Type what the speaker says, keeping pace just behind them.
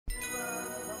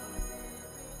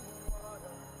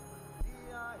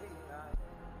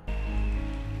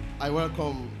I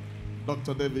welcome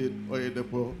Dr. David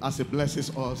Oyedepo as he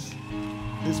blesses us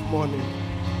this morning.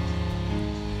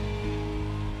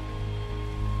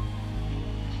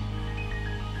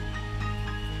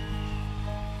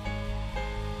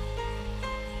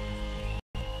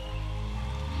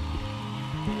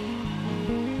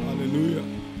 Hallelujah.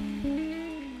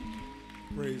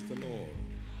 Praise the Lord.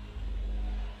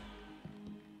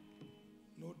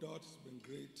 No doubt it's been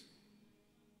great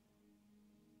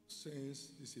since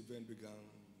this event began.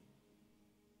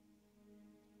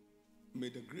 May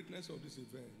the greatness of this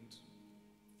event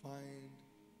find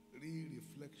real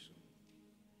reflection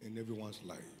in everyone's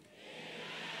life.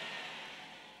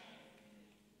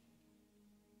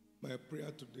 My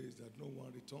prayer today is that no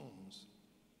one returns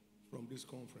from this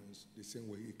conference the same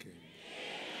way he came.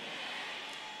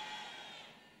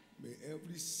 May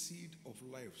every seed of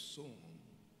life sown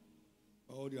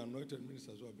by all the anointed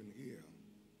ministers who have been here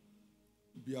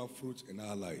bear fruit in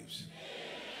our lives.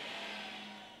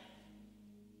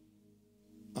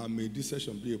 And may this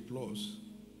session be a plus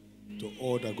to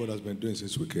all that God has been doing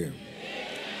since we came.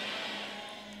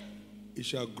 It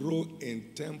shall grow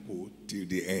in tempo till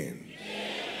the end.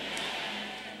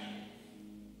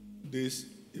 This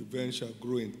event shall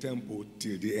grow in tempo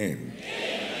till the end.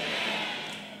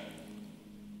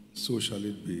 So shall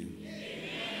it be.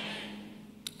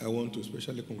 I want to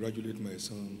especially congratulate my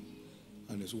son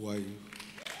and his wife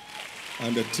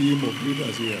and the team of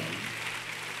leaders here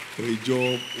for a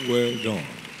job well done.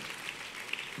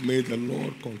 May the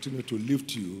Lord continue to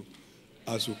lift you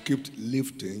as you keep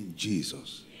lifting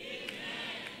Jesus.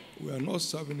 We are not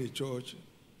serving a church.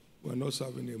 We are not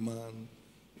serving a man.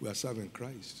 We are serving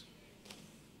Christ.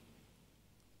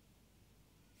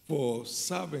 For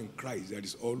serving Christ, there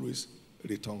is always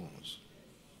returns.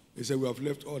 He said, we have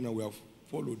left all and we have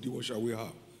followed thee. What shall we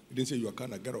have? He didn't say you are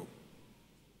kind of get up.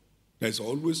 There's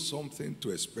always something to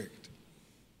expect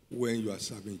when you are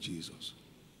serving Jesus.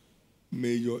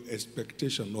 May your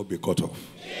expectation not be cut off.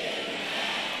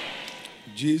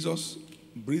 Jesus,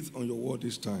 breathe on your word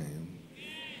this time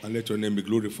and let your name be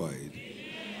glorified.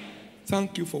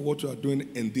 Thank you for what you are doing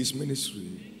in this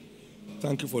ministry.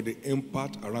 Thank you for the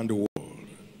impact around the world.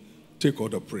 Take all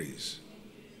the praise.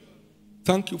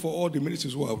 Thank you for all the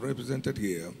ministers who are represented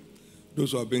here,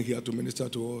 those who have been here to minister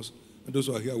to us, and those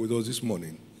who are here with us this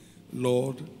morning.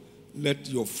 Lord, let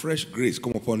your fresh grace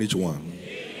come upon each one.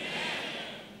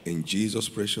 In Jesus'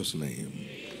 precious name.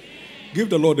 Give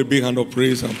the Lord a big hand of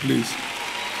praise, and please,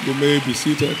 you may be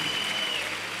seated.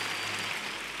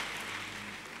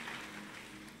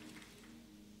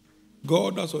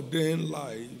 God has ordained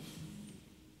life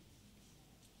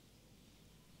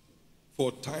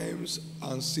for times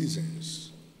and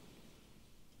seasons.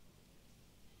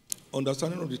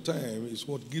 Understanding of the time is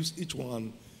what gives each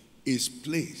one its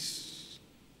place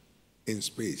in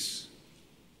space.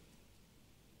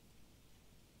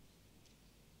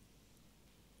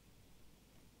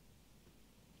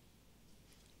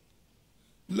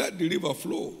 Let the river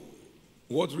flow.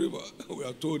 What river? We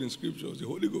are told in scriptures, the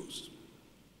Holy Ghost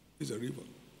is a river.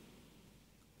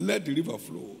 Let the river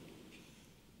flow.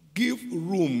 Give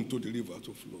room to the river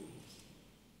to flow.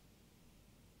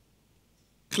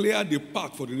 Clear the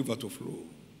path for the river to flow.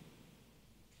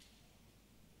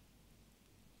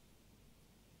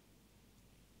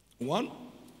 One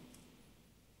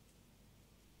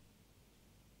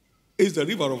is the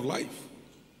river of life.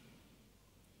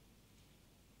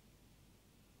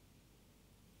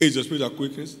 It's the spirit that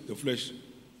quickens, the flesh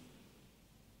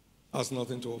has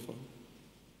nothing to offer.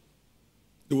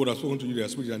 The word has spoken to you, their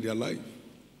spirit and their life.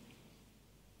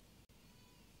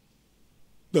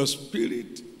 The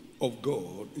Spirit of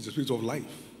God is the Spirit of life.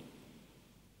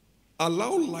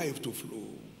 Allow life to flow.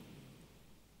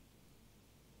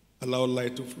 Allow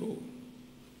light to flow.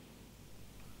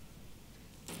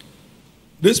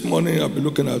 This morning I'll be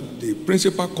looking at the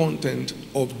principal content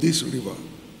of this river.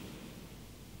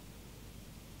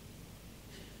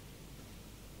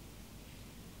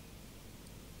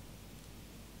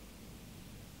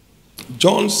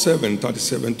 John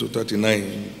 7:37 to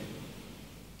 39.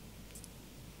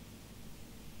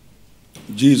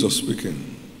 Jesus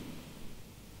speaking.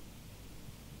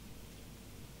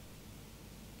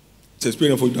 It's a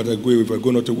spirit for you that I go. If I go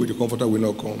not away, the Comforter will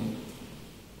not come.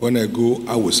 When I go,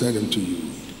 I will send him to you.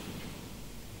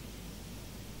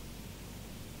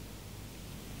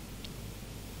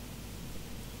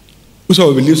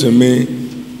 Whosoever believes in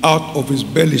me, out of his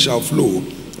belly shall flow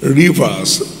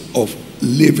rivers of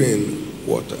living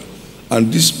water.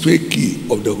 And this spake he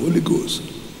of the Holy Ghost,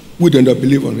 which them that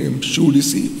believe on him should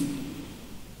receive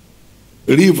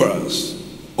rivers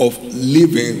of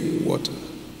living water.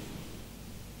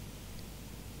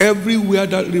 everywhere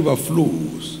that river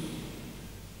flows,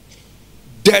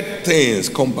 dead things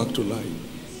come back to life.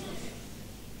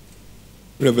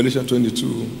 Revelation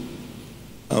 22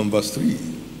 and verse 3.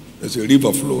 There's a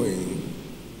river flowing.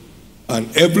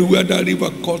 And everywhere that river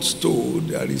cuts to,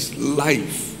 there is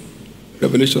life.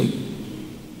 Revelation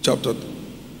chapter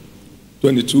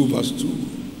 22 verse 2.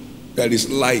 There is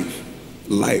life.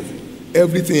 Life.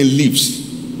 Everything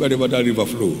lives wherever that river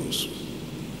flows.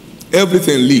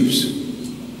 Everything lives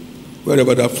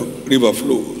wherever that river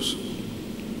flows.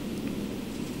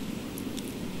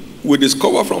 We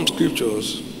discover from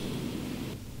scriptures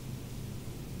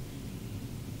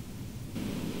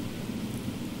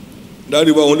that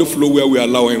river only flow where we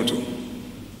allow him to.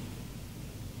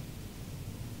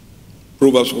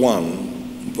 Proverbs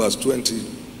 1, verse 20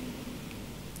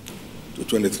 to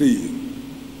 23.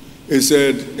 It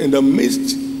said, in the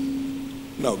midst,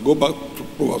 now go back to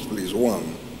Proverbs, please,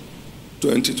 1,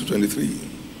 20 to 23.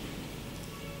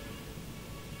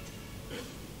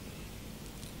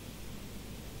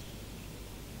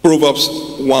 Proverbs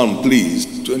 1,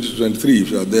 please, 20 to 23,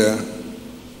 if you are there.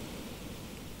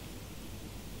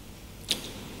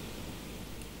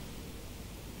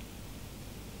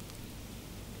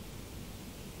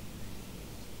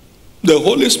 The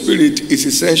Holy Spirit is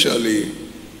essentially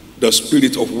the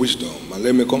spirit of wisdom. And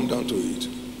let me come down to it.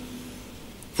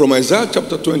 From Isaiah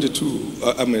chapter 22,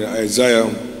 Isaiah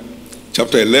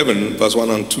chapter 11, verse 1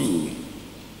 and 2,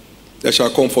 there shall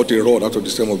come forth a rod out of the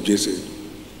stem of Jesse,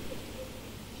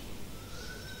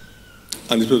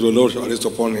 and the Spirit of the Lord shall rest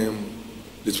upon him,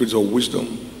 the spirit of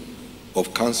wisdom,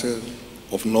 of counsel,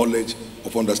 of knowledge,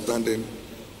 of understanding,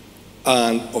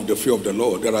 and of the fear of the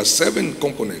Lord. There are 7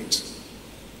 components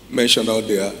mentioned out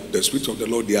there. The Spirit of the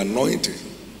Lord, the anointing.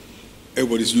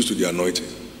 Everybody's used to the anointing.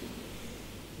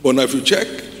 But now if you check,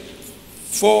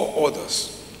 4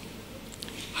 others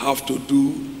have to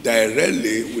do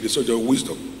directly with the subject of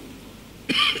wisdom.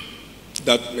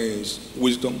 That means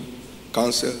wisdom,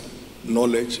 counsel,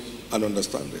 knowledge, and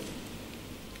understanding.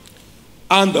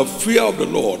 And the fear of the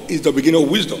Lord is the beginning of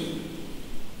wisdom.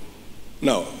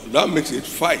 Now, that makes it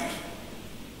 5.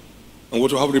 And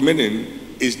what you have remaining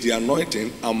is the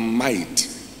anointing and might.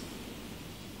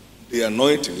 The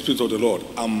anointing, the Spirit of the Lord,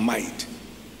 and might.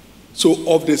 So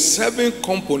of the 7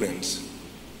 components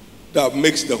that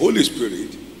makes the Holy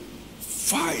Spirit,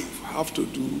 4 have to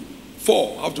do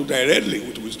directly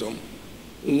with wisdom,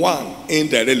 1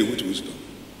 indirectly with wisdom.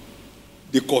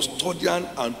 The custodian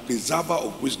and preserver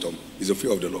of wisdom is the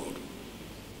fear of the Lord.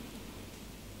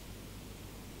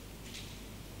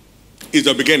 It's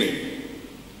the beginning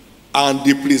and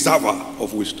the preserver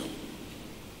of wisdom.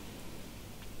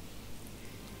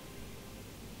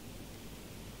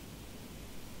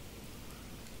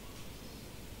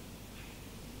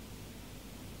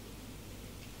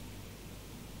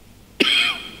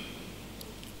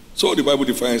 So the Bible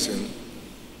defines him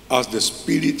as the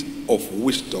spirit of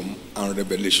wisdom and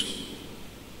revelation.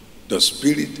 The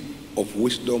spirit of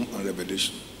wisdom and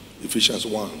revelation. Ephesians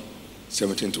 1,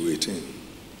 17 to 18.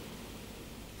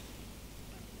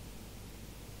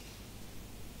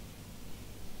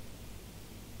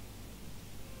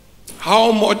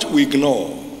 How much we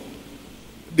ignore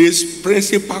this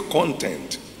principal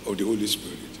content of the Holy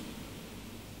Spirit.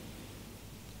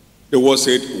 The word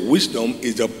said, wisdom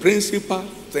is the principal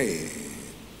thing.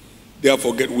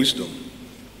 Therefore, get wisdom.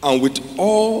 And with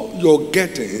all your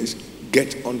gettings,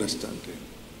 get understanding.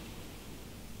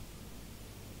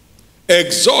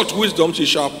 Exalt wisdom, she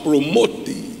shall promote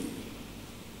thee.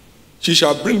 She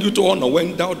shall bring you to honor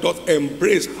when thou dost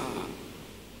embrace her.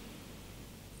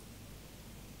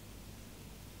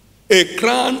 A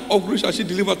crown of grace shall she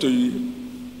deliver to you,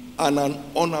 and an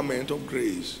ornament of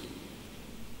grace.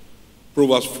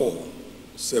 Proverbs 4,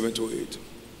 7 to 8.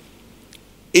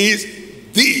 Is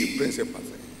the principal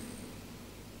thing.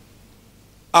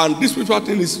 And this spiritual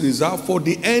thing is reserved for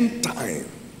the end time.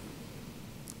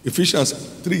 Ephesians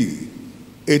 3,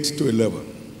 8 to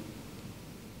 11.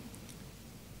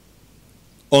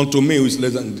 Unto me, who is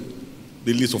less than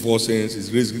the least of all saints,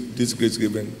 is this grace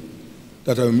given,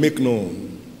 that I will make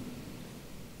known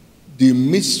the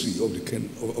mystery of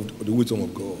the wisdom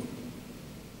of God.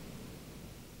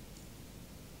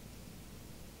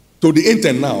 To the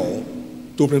intent now,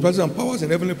 to principalities and powers in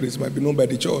heavenly places might be known by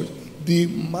the church, the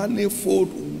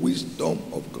manifold wisdom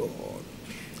of God,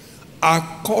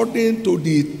 according to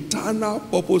the eternal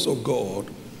purpose of God,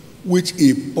 which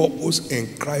He purposed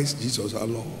in Christ Jesus our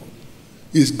Lord.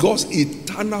 It's God's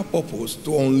eternal purpose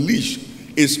to unleash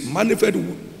His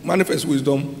manifest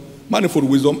wisdom, manifold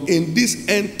wisdom in this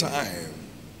end time.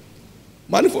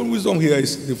 Manifold wisdom here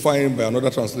is defined by another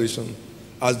translation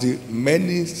as the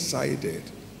many-sided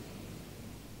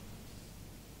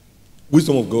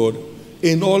wisdom of God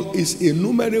in all its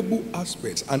innumerable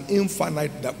aspects and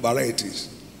infinite varieties.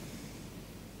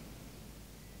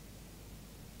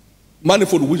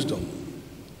 Manifold wisdom,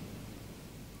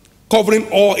 covering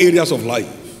all areas of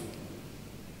life,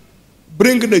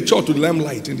 bringing the church to the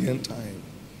limelight in the end time.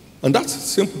 And that's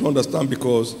simple to understand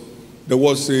because the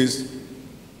word says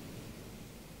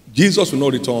Jesus will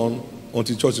not return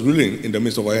until the church is ruling in the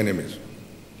midst of our enemies.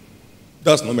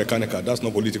 That's not mechanical, that's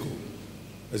not political.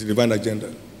 That's a divine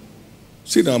agenda.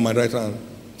 Sit down on my right hand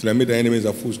till I make the enemies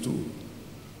a footstool.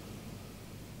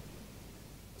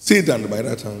 Sit down on my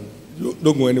right hand. You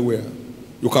don't go anywhere.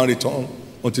 You can't return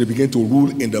until they begin to rule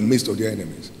in the midst of their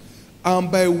enemies.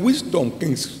 And by wisdom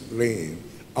kings reign,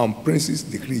 and princes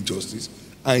decree justice,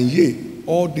 and yea,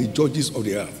 all the judges of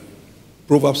the earth.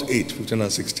 Proverbs 8, 15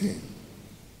 and 16.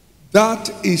 That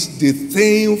is the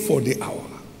thing for the hour.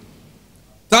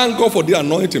 Thank God for the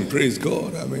anointing. Praise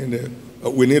God. I mean,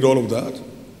 we need all of that.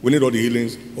 We need all the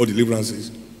healings, all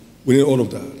deliverances. We need all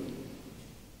of that.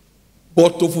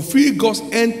 But to fulfill God's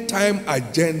end time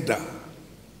agenda,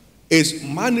 His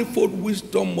manifold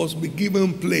wisdom must be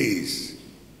given place.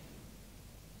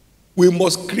 We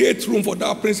must create room for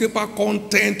that principal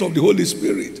content of the Holy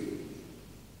Spirit.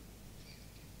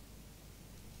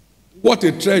 What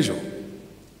a treasure.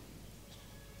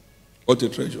 What a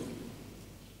treasure.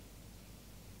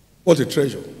 What a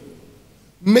treasure.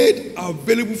 Made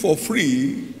available for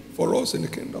free for us in the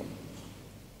kingdom.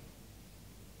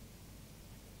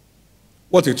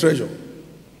 What a treasure.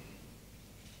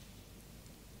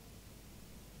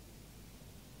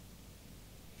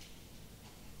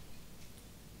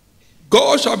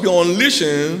 God shall be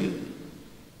unleashing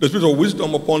the spirit of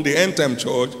wisdom upon the end time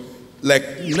church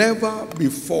like never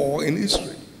before in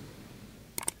history.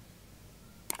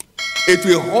 It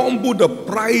will humble the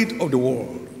pride of the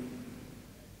world.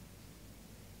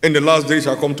 In the last days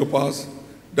shall come to pass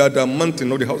that the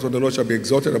mountain of the house of the Lord shall be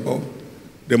exalted above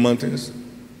the mountains,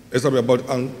 established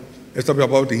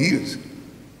above the hills,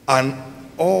 and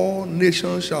all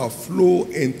nations shall flow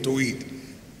into it.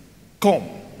 Come,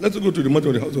 let's go to the mountain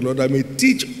of the house of the Lord that may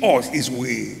teach us his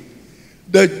way.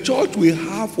 The church will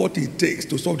have what it takes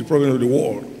to solve the problem of the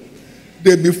world.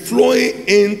 They'll be flowing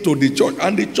into the church,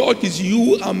 and the church is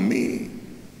you and me.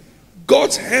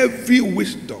 God's heavy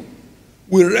wisdom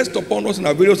will rest upon us in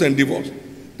our various endeavors,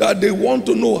 that they want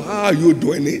to know how you're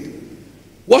doing it.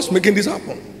 What's making this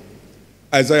happen?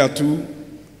 Isaiah 2,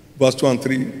 verse 2 and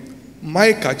 3.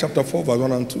 Micah chapter 4, verse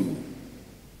 1 and 2.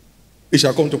 It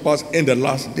shall come to pass in the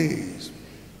last days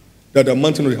that the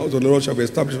mountain of the house of the Lord shall be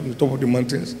established on the top of the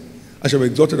mountains, and shall be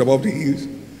exalted above the hills,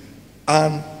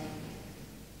 and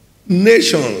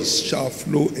nations shall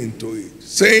flow into it,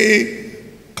 saying,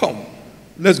 come,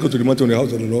 let's go to the mountain of the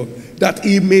house of the Lord, that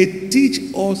he may teach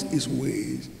us his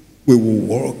ways. We will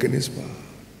walk in his path.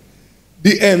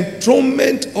 The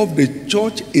enthronement of the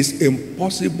church is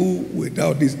impossible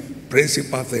without this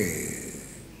principal thing.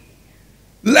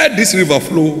 Let this river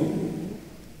flow.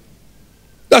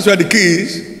 That's where the key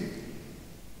is.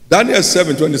 Daniel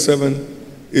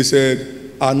 7:27, he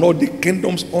said, are not the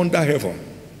kingdoms under heaven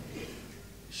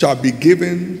shall be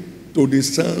given to the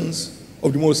sons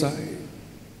of the Most High,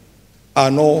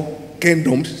 and all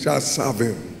kingdoms shall serve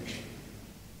him.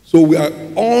 So we are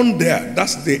on there.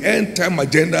 That's the end time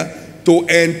agenda, to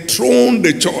enthrone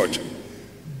the church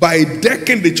by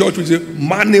decking the church with a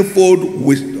manifold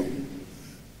wisdom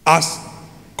as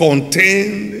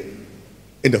contained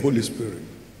in the Holy Spirit.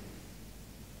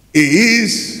 He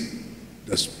is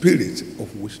the Spirit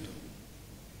of wisdom.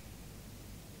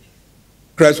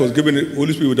 Christ was given the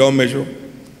Holy Spirit without measure,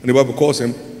 and the Bible calls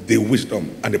him the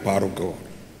wisdom and the power of God.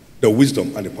 The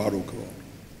wisdom and the power of God.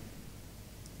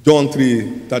 John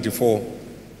 3:34,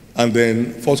 and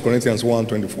then 1 Corinthians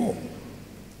 1:24.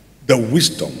 The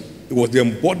wisdom. It was the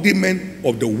embodiment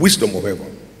of the wisdom of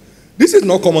heaven. This is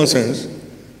not common sense.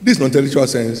 This is not intellectual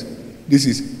sense. This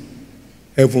is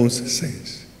heaven's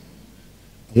sense.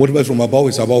 And whatever is from above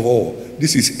is above all.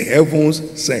 This is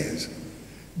heaven's sense.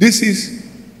 This is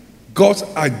God's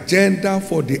agenda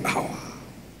for the hour,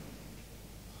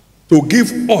 to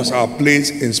give us our place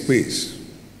in space.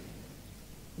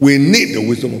 We need the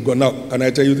wisdom of God. Now, can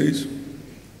I tell you this?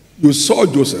 You saw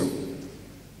Joseph.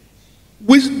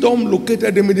 Wisdom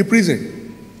located him in the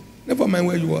prison. Never mind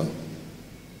where you are.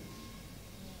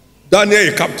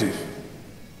 Daniel, a captive,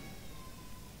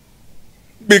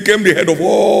 became the head of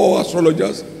all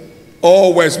astrologers,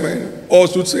 all wise men, all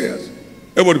soothsayers.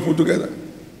 Everybody put together.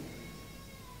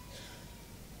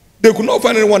 They could not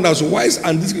find anyone as wise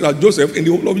and discreet as Joseph in the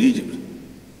whole of Egypt.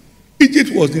 Egypt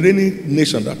was the reigning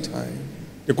nation that time.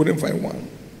 They couldn't find one.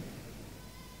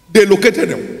 They located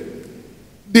him.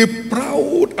 The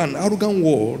proud and arrogant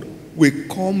world will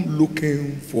come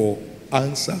looking for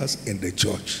answers in the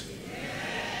church.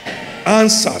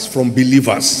 Answers from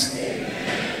believers.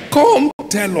 Come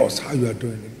tell us how you are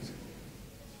doing it.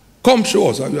 Come show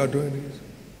us how you are doing it.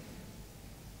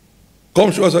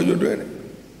 Come show us how you are doing it.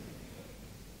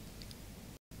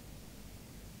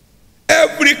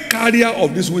 Every carrier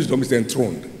of this wisdom is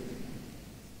enthroned.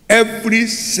 Every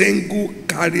single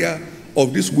carrier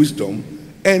of this wisdom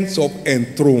ends up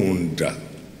enthroned.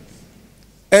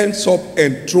 Ends up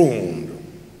enthroned.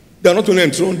 They are not only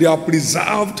enthroned, they are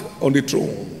preserved on the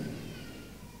throne.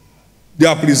 They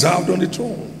are preserved on the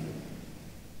throne.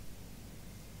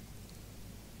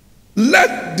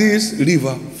 Let this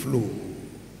river flow.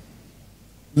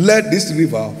 Let this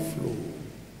river flow.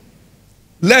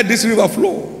 Let this river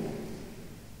flow.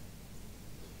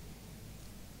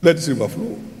 Let this river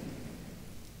flow.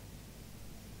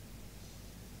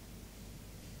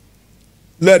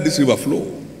 Let this river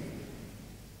flow.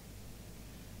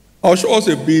 I'll show us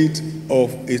a bit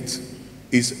of its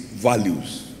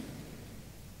values,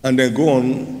 and then go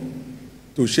on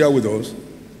to share with us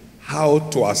how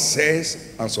to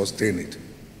assess and sustain it.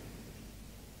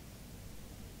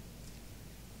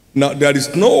 Now, there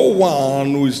is no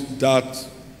one who is that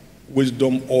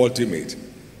wisdom ultimate.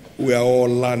 We are all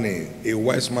learning. A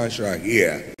wise man shall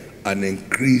hear and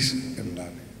increase in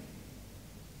learning.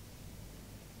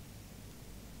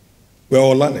 We are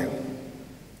all learning.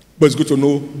 But it's good to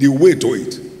know the way to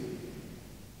it.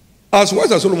 As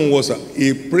wise as Solomon was,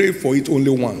 he prayed for it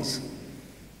only once.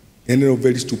 And they were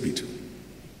very stupid.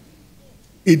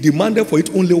 He demanded for it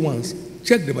only once.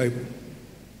 Check the Bible.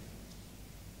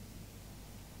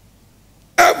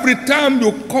 Every time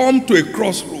you come to a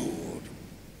crossroad,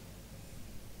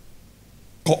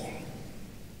 call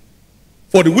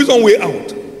for the wisdom way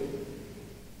out.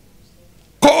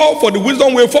 Call for the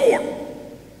wisdom way forward.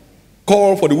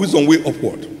 Call for the wisdom way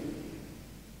upward.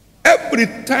 Every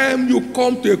time you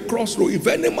come to a crossroad, if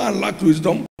any man lacks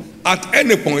wisdom at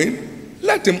any point,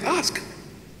 let him ask.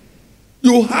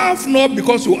 You have not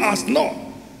because you ask not.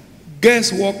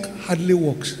 Guesswork hardly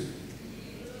works.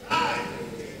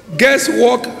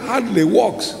 Guesswork hardly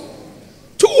works.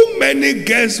 Too many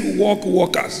guesswork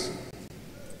workers.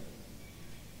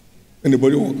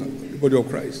 Anybody of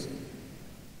Christ?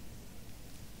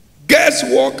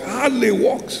 Guesswork hardly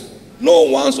works. No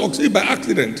one succeeds by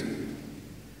accident.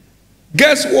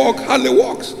 Guesswork hardly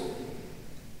works.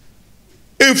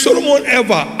 If Solomon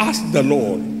ever asked the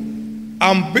Lord,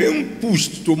 I'm being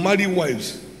pushed to marry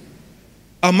wives,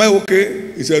 am I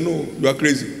okay? He said, no, you are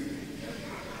crazy.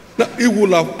 Now, he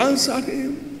would have answered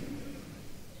him.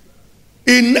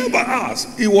 He never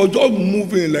asked. He was just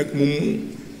moving like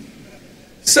mumu.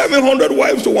 700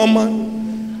 wives to one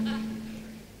man.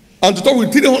 And to talk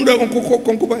with 300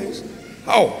 concubines.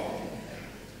 How?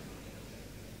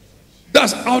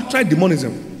 That's outright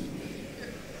demonism.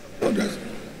 No,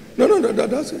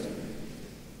 that's it.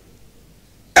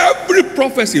 Every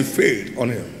prophecy failed on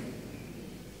him.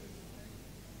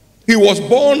 He was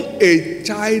born a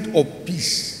child of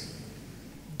peace.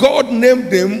 God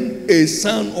named him a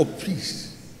son of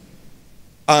peace.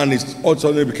 And he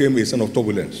also became a son of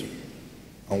turbulence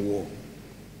and war.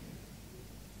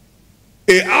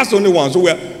 He asked only one. So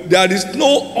there is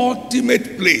no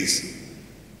ultimate place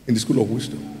in the school of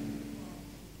wisdom.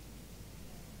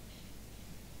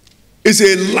 It's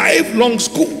a lifelong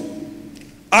school.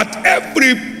 At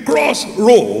every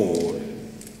crossroad,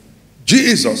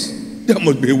 Jesus, there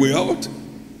must be a way out.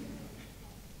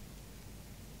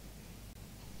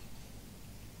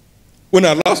 When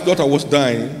our last daughter was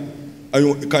dying,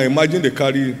 and you can imagine they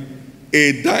carry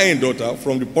a dying daughter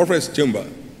from the prophet's chamber.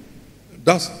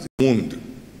 That's the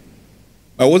wound.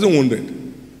 I wasn't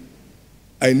wounded.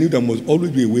 I knew there must always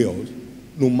be a way out,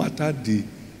 no matter the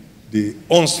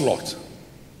onslaught.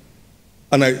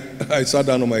 And I sat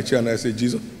down on my chair and I said,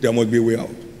 Jesus, there must be a way out.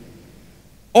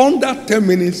 Under 10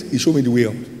 minutes, he showed me the way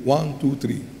out. 1, 2,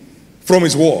 3. From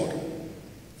his word,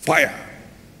 fire,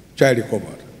 child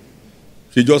recovered.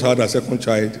 She just had her second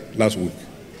child last week.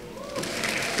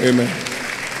 Amen.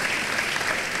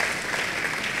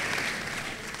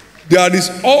 There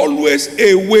is always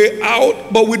a way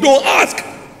out, but we don't ask.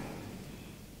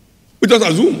 We just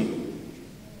assume.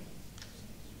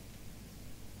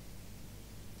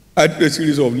 I did a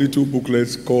series of little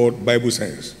booklets called Bible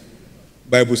Sense.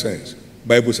 Bible Sense.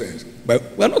 Bible Sense.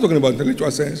 We're not talking about intellectual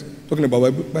sense, talking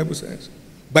about Bible Sense.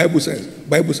 Bible Sense.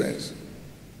 Bible Sense.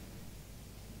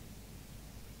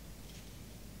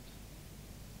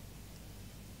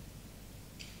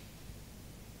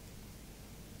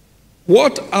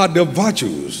 What are the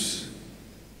virtues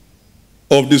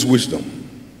of this wisdom?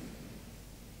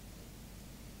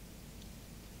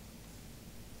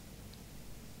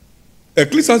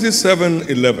 Ecclesiastes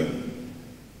 7:11.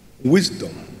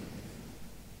 Wisdom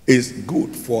is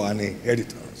good for an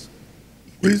inheritance.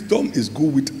 Wisdom is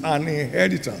good with an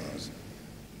inheritance.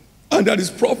 And that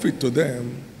is profit to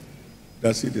them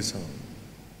that see the sun.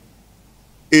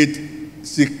 It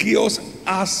secures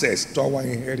access to our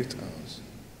inheritance.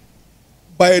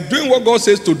 By doing what God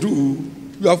says to do,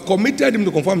 you have committed him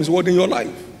to confirm his word in your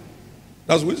life.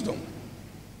 That's wisdom.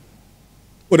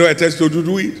 Whatever it tells you to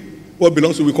do it, what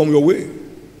belongs to you will come your way.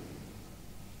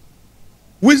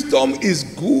 Wisdom is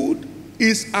good,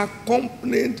 is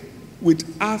accompanied with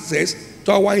access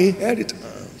to our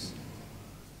inheritance.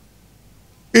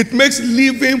 It makes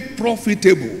living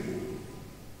profitable.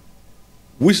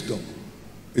 Wisdom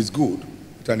is good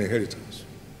with an inheritance.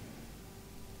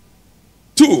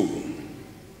 2,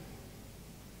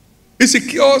 it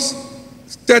secures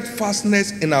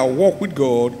steadfastness in our walk with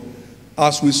God,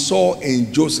 as we saw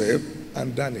in Joseph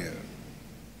and Daniel.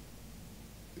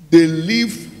 They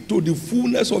lived to the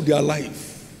fullness of their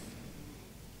life.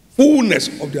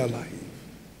 Fullness of their life.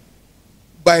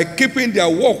 By keeping their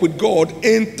walk with God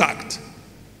intact.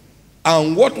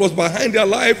 And what was behind their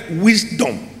life?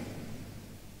 Wisdom.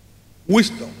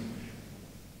 Wisdom.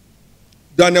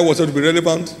 Daniel was said to be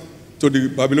relevant to the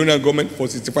Babylonian government for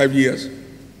 65 years.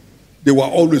 They were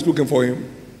always looking for him.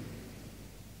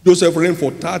 Joseph reigned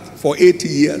for 80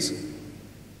 years.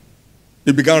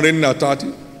 He began reigning at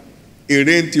 30. He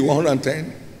reigned till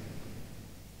 110.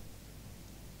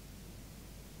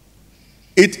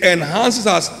 It enhances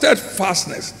our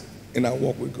steadfastness in our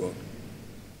walk with God.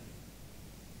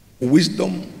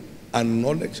 Wisdom and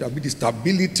knowledge shall be the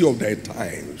stability of thy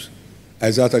times.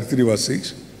 Isaiah 33 verse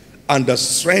 6. And the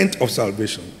strength of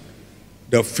salvation.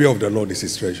 The fear of the Lord is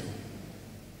his treasure.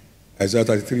 Isaiah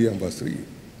 33 and verse 3.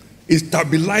 It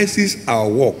stabilizes our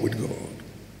walk with God.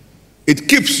 It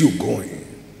keeps you going.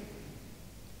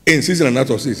 In season and out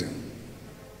of season.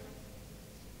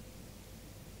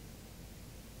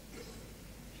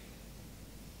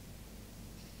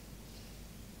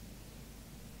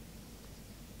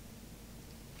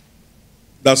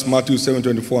 That's Matthew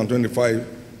 7:24 and 25.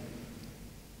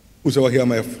 Whosoever hear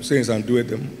my sayings and doeth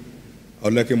them, I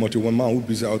will liken him unto one man who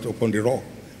built out upon the rock.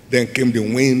 Then came the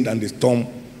wind and the storm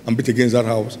and beat against that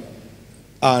house.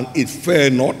 And it fell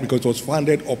not, because it was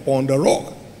founded upon the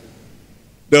rock.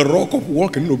 The rock of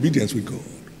walking in obedience with God.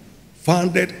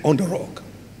 Founded on the rock.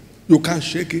 You can't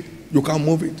shake it. You can't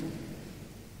move it.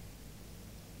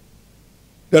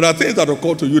 There are things that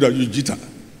occur to you that you jitter.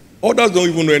 Others don't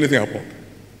even know anything about.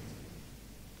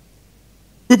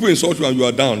 People insult you and you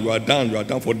are down. You are down. You are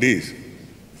down for days.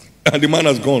 And the man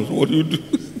has gone. So what do you do?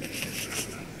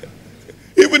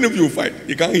 Even if you fight,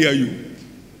 he can't hear you.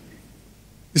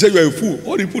 He said, you are a fool.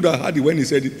 All the people that had it when he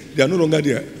said it, they are no longer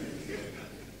there.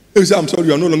 He said, I'm sorry,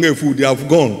 you are no longer a fool. They have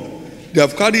gone. They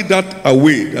have carried that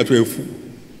away, that you are a fool.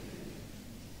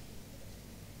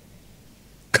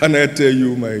 Can I tell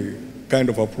you my kind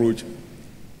of approach?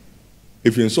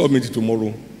 If you insult me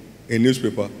tomorrow in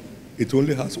newspaper, it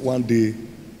only has 1 day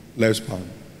lifespan.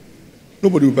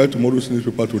 Nobody will buy tomorrow's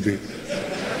newspaper today.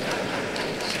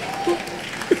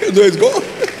 So it's gone.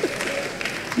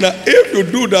 Now, if you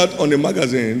do that on a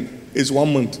magazine, it's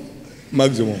 1 month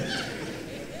maximum.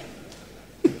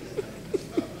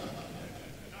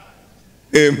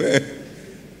 Amen.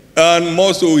 And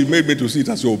more so, he made me to see it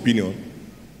as your opinion,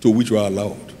 to which you are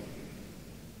allowed.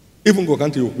 Even God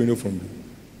can't take your opinion from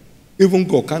you. Even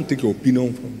God can't take your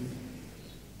opinion from you.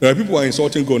 There are people who are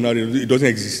insulting God now, it doesn't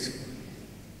exist.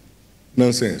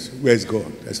 Nonsense. Where is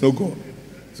God? There's no God.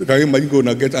 So can you imagine God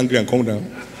now get angry and come down?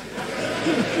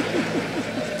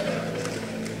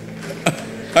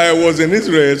 I was in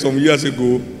Israel some years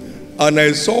ago, and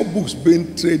I saw books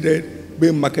being traded,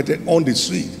 being marketed on the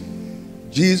street.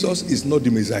 Jesus is not the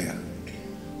Messiah.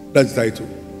 That's the title.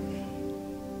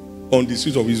 On the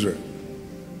streets of Israel.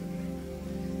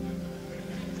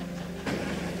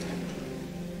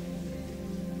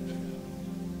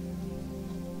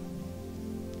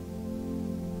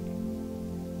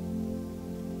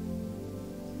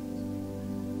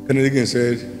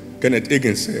 Kenneth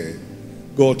Hagin said,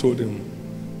 God told him,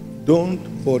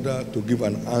 don't bother to give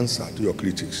an answer to your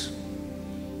critics.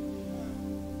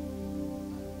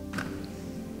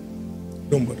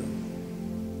 Don't bother.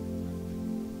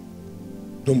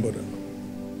 Don't bother.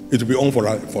 It will be on for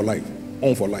life.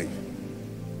 On for life.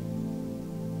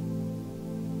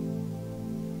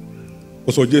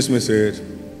 Also, Jason said,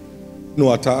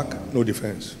 no attack, no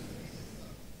defense.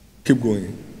 Keep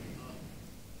going.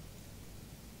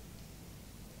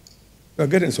 You are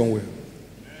getting somewhere.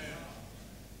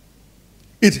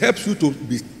 It helps you to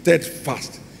be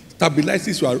steadfast.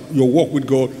 stabilizes your walk with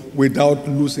God without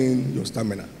losing your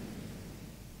stamina.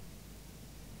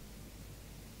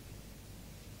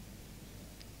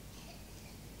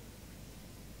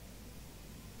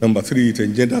 Number 3, it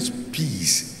engenders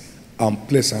peace and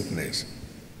pleasantness.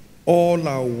 All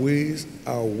our ways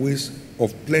are ways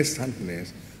of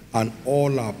pleasantness, and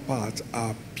all our paths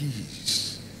are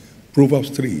peace. Proverbs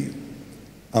 3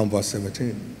 and verse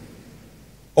 17.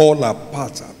 All our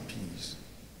paths are peace.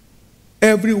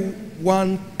 Every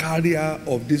one carrier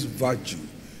of this virtue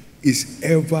is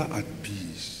ever at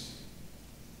peace.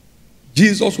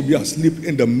 Jesus will be asleep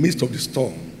in the midst of the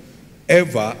storm,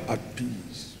 ever at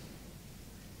peace.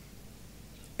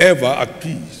 Ever at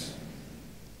peace.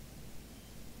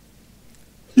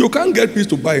 You can't get peace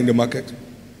to buy in the market.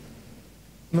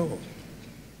 No.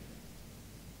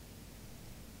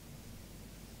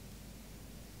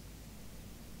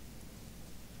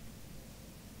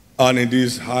 And in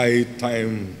this high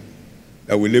time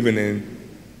that we're living in,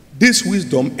 this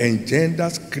wisdom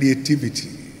engenders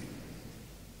creativity.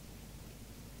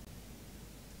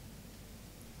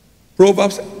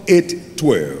 Proverbs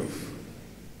 8:12.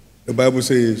 The Bible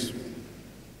says,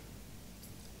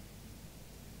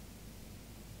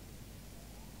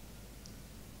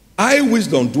 I,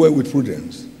 wisdom, dwell with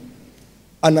prudence,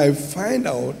 and I find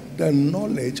out the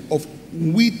knowledge of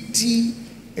witty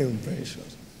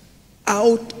inventions.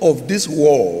 Out of this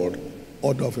world,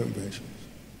 order of inventions.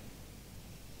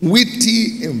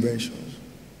 Witty inventions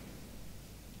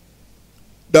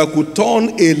that could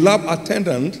turn a lab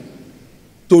attendant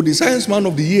to the science man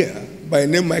of the year by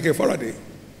name Michael Faraday.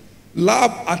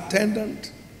 Lab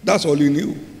attendant, that's all he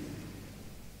knew.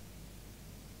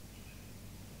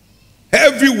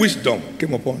 Heavy wisdom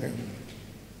came upon him.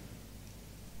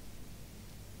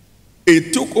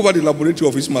 He took over the laboratory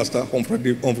of his master,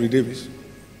 Humphrey Davis,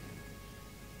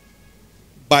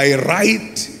 by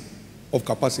right of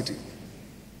capacity.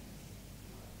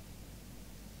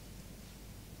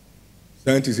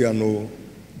 Scientists here know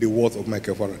the worth of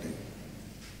Michael Faraday.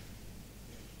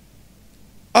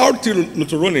 R.T.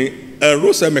 Luteroni, a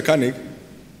roadside mechanic,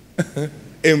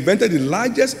 invented the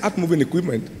largest earth-moving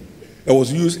equipment that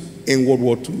was used in World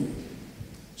War II.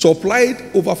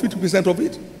 Supplied over 50% of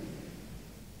it.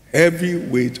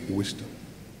 Heavyweight wisdom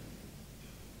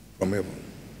from heaven.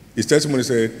 His testimony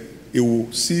said he will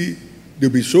see, they'll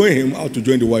be showing him how to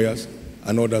join the wires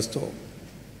and all that stuff.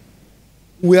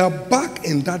 We are back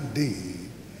in that day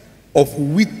of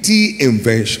witty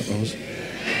inventions.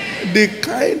 The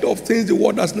kind of things the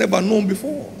world has never known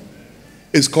before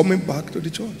is coming back to the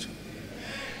church.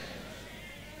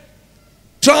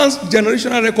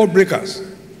 Trans-generational record breakers,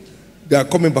 they are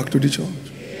coming back to the church.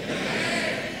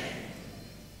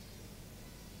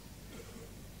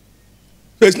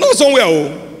 So it's not somewhere,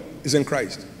 it's in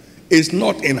Christ. It's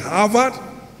not in Harvard,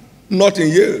 not in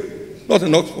Yale, not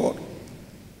in Oxford,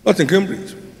 not in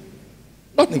Cambridge,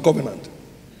 not in Covenant.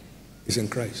 It's in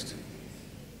Christ.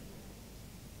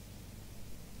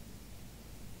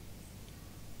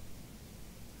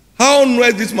 How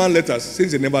knoweth this man letters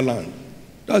since he never learned?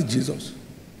 That's Jesus.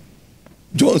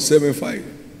 John 7:5.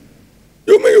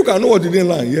 You mean you can know what you didn't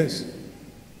learn? Yes.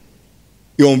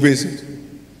 He unveils it.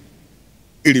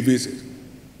 He reveals it.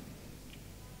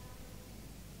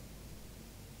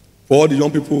 For all the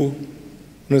young people who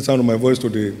the sound of my voice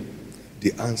today,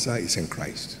 the answer is in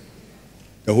Christ.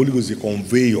 The Holy Ghost is the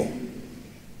conveyor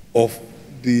of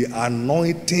the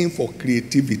anointing for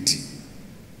creativity.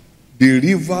 The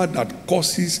river that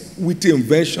causes witty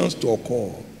inventions to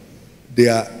occur, they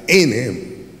are in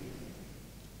him.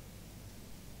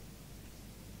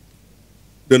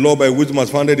 The Lord by wisdom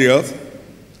has founded the earth,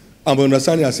 and by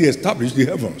understanding has he established the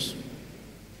heavens.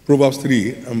 Proverbs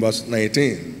 3 and verse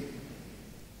 19.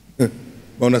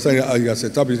 By understanding he has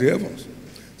established the heavens.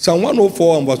 Psalm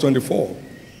 104 and verse 24.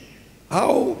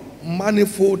 How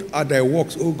manifold are thy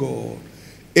works, O God?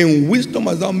 In wisdom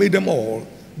hast thou made them all.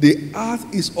 The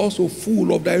earth is also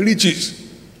full of thy riches.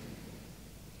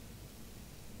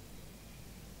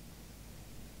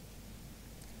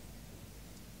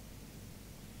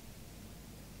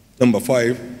 Number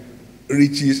 5,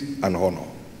 riches and honor.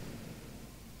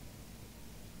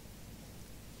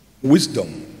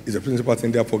 Wisdom is a principal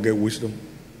thing, therefore get wisdom.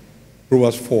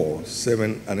 Proverbs 4,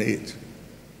 7 and 8.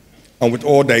 And with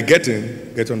all thy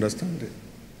getting, get understanding.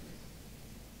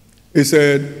 He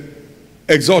said,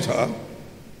 exhort her,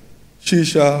 she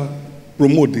shall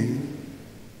promote thee.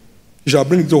 She shall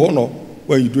bring thee to honor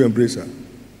when you do embrace her.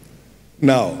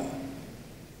 Now,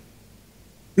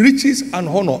 riches and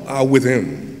honor are with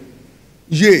him.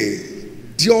 Yea,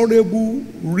 durable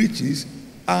riches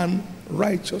and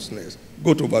righteousness.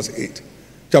 Go to verse 8.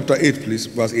 Chapter 8, please,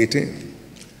 verse 18.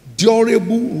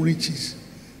 durable riches.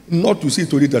 Not to see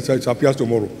today that it appears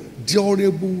tomorrow.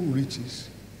 Durable riches.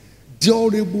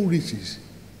 Durable riches.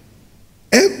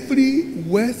 Every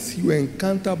wealth you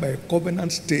encounter by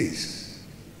covenant stays.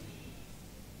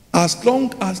 As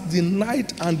long as the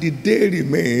night and the day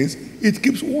remains, it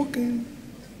keeps working.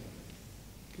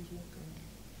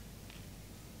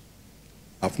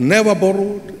 I've never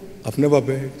borrowed. I've never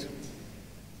begged.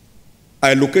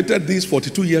 I located this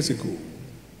 42 years ago.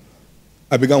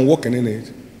 I began working in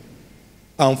it.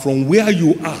 And from where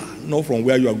you are, not from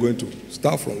where you are going to.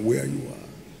 Start from where you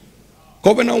are.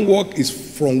 Covenant work is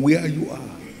from where you are.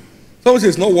 Someone says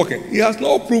it's not working. He has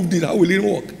not proved it. How will it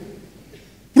work?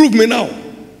 Prove me now.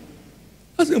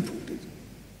 Hasn't proved it.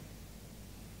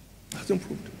 Hasn't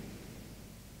proved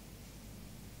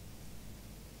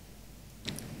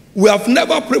it. We have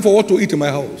never prayed for what to eat in my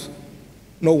house.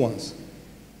 Not once.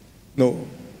 No.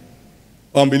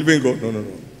 I'm believing God. No.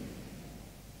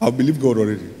 I believe God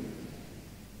already.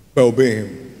 By obeying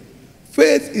Him.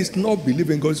 Faith is not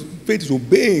believing God. Faith is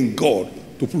obeying God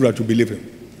to prove that you believe Him.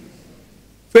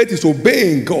 Faith is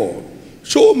obeying God.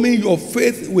 Show me your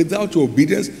faith without your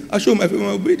obedience. I show my faith with my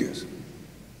obedience.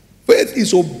 Faith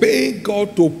is obeying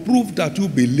God to prove that you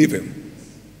believe Him.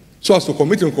 So as to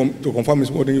commit Him to confirm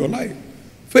His word in your life.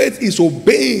 Faith is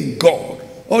obeying God.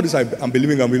 All this I'm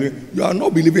believing. You are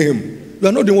not believing Him. You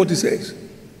are not doing what He says.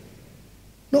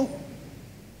 No.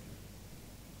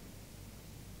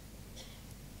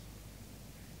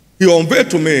 He unveiled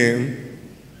to me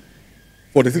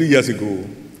 43 years ago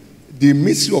the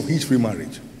mystery of hitch-free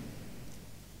marriage.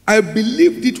 I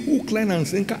believed it hook, line, and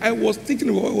sinker. I was thinking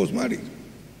about when I was married.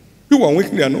 People were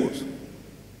winking their nose.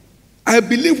 I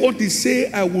believe what He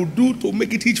say I will do to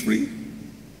make it hitch-free.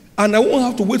 And I won't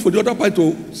have to wait for the other party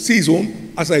to see his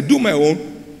own. As I do my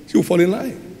own, he will fall in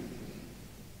line.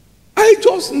 I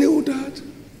just knew that.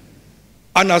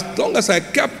 And as long as I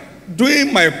kept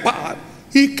doing my part,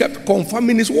 He kept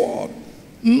confirming His word.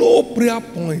 No prayer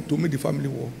point to make the family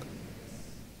work.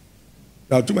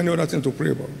 There are too many other things to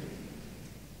pray about.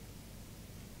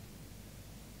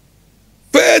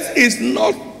 Faith is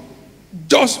not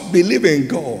just believing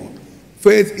God.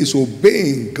 Faith is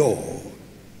obeying God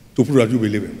to prove that you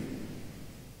believe Him.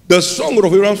 The song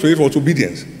of Abraham's faith was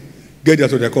obedience. Get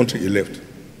out of their country, he left.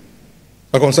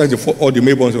 I considered all the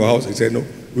male in the house. He said, no,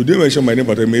 we didn't mention my name,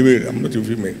 but maybe I'm not a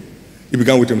female. He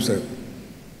began with himself.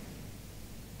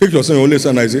 Take your son, your only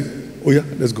son, Isaac. Oh yeah,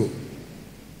 let's go.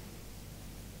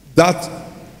 That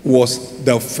was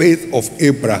the faith of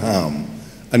Abraham.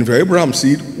 And if you're Abraham's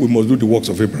seed, we must do the works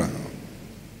of Abraham.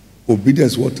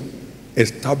 Obedience what?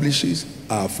 Establishes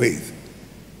our faith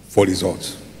for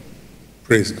results.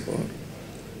 Praise God.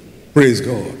 Praise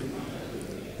God.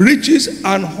 Riches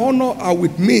and honor are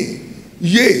with me.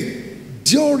 Yea,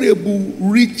 durable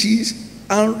riches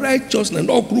and righteousness,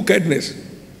 not crookedness.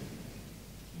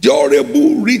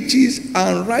 Durable riches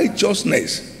and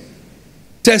righteousness.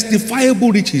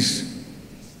 Testifiable riches.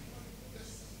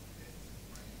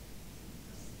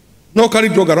 Not carry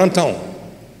drug around town.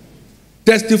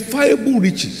 Testifiable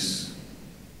riches.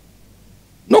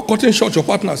 Not cutting short your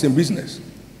partners in business.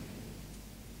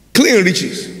 Clean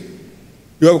riches.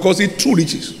 You have called it true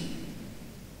riches.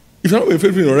 If you are not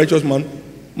faithful in a righteous man,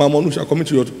 Mammon shall come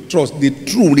into your trust. The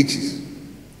true riches.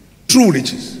 True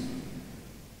riches.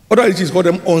 Other riches call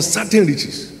them uncertain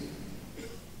riches.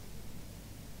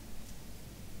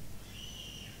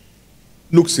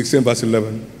 Luke 16 verse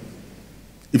 11.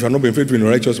 If you have not been faithful in a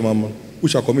righteous mammon, who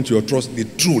shall come into your trust? The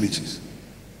true riches.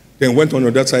 Then went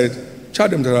on that side,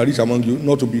 charge them that are rich among you,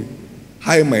 not to be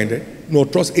high-minded, nor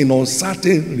trust in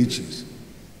uncertain riches.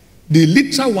 The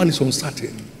literal one is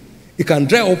uncertain. It can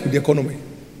dry up with the economy.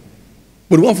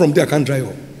 But the one from there can't dry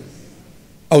up.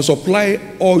 I will supply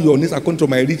all your needs according to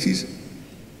my riches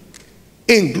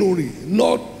in glory,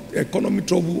 not economic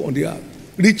trouble on the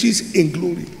earth. Riches in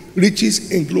glory.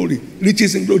 Riches in glory.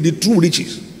 Riches in glory. The true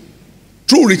riches.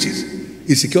 True riches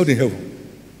is secured in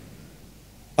heaven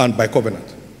and by covenant.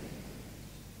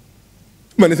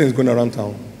 Too many things going around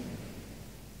town.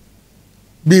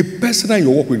 Be personal in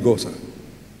your walk with God, sir.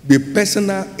 Be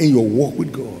personal in your walk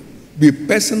with God. Be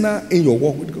personal in your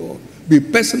walk with God. Be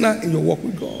personal in your walk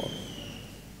with God.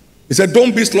 He said,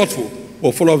 don't be slothful,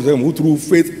 but follow them who through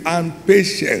faith and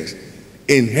patience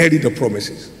inherit the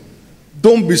promises.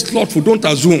 Don't be slothful. Don't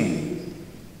assume.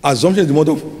 Assumption is the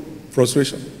mother of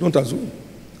frustration. Don't assume.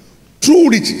 True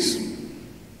riches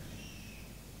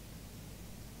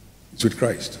is with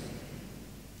Christ.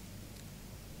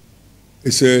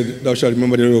 He said, thou shalt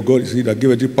remember the name of God is he that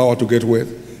giveth thee power to get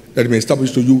wealth, that he may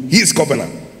establish to you his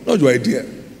covenant. Not your idea.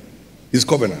 His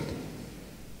covenant.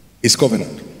 His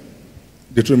covenant.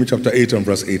 Deuteronomy chapter 8 and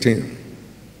verse 18.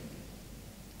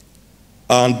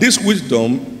 And this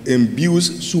wisdom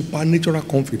imbues supernatural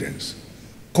confidence.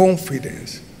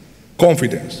 Confidence.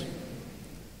 Confidence.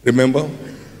 Remember,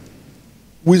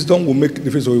 wisdom will make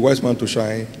the face of a wise man to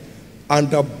shine,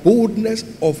 and the boldness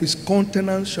of his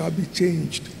countenance shall be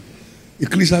changed.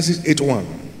 Ecclesiastes 8:1.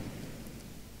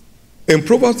 In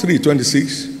Proverbs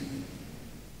 3:26,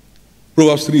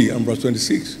 Proverbs 3 and verse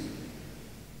 26.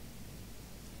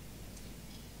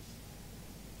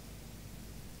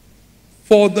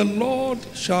 For the Lord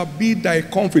shall be thy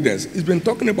confidence. He's been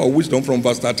talking about wisdom from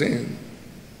verse 13.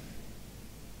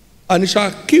 And he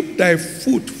shall keep thy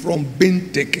foot from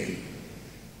being taken.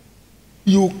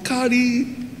 You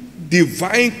carry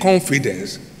divine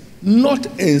confidence, not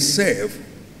in self.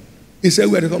 He said,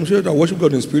 we are the commission that worship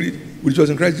God in spirit, which was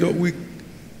in Christ. And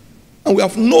we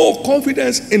have no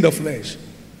confidence in the flesh.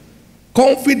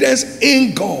 Confidence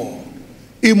in God.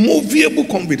 Immovable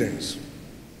confidence.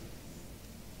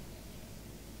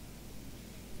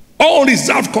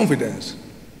 Unreserved confidence.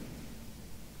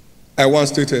 I once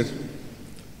stated,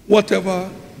 whatever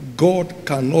God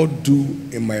cannot do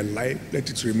in my life, let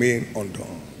it remain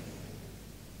undone.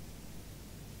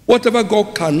 Whatever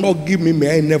God cannot give me,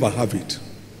 may I never have it.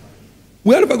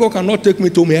 Wherever God cannot take me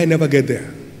to, may I never get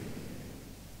there.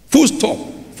 Full stop,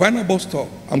 final bus stop,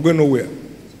 I'm going nowhere.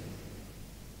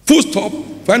 Full stop,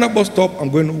 final bus stop, I'm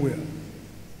going nowhere.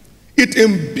 It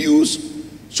imbues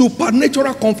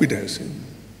supernatural confidence.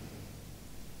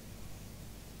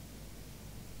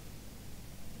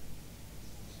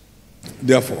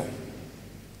 Therefore,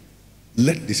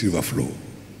 let this river flow.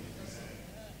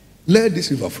 Let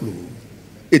this river flow.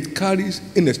 It carries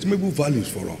inestimable values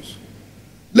for us.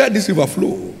 Let this river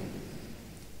flow.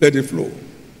 Let it flow.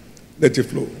 Let it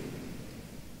flow.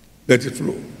 Let it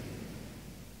flow.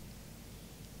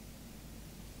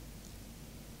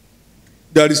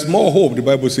 There is more hope, the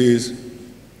Bible says,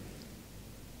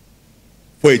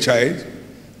 for a child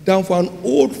than for an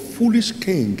old foolish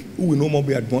king who will no more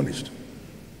be admonished.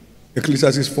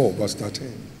 Ecclesiastes 4, verse 13.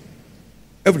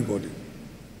 Everybody.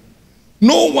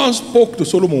 No one spoke to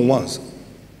Solomon once.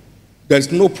 There is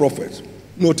no prophet,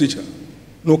 no teacher,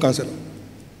 no counselor.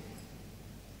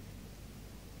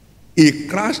 He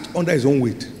crashed under his own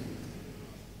weight.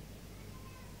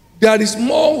 There is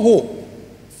more hope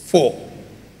for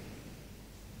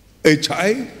a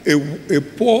child, a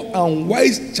poor and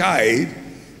wise child,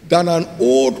 than an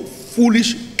old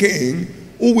foolish king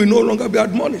who will no longer be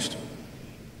admonished.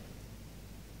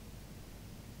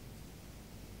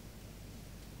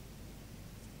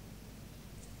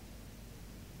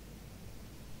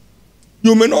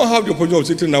 You may not have the opportunity of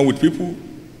sitting down with people.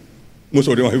 Most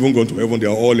of them have even gone to heaven. They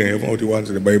are all in heaven, all the ones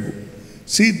in the Bible.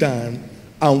 Sit down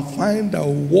and find out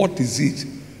what is it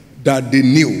that they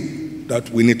knew that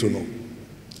we need to know.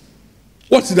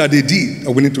 What is it that they did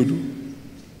that we need to do?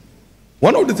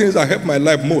 One of the things that helped my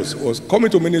life most was coming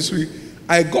to ministry.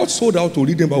 I got sold out to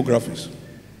reading biographies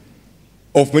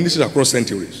of ministers across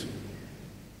centuries.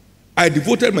 I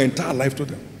devoted my entire life to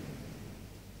them.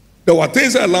 There were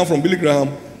things I learned from Billy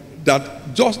Graham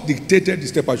that just dictated the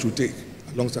step I should take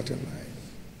along certain lines.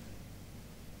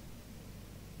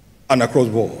 And across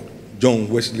board, John,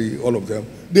 Wesley, all of them,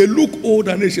 they look old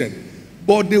and ancient,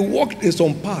 but they walked in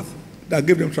some path that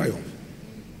gave them triumph.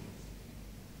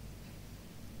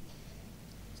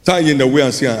 Stand in the way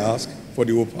and see and ask for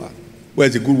the old path. Where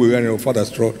is the good way where your father's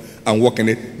trod and walk in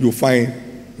it? You find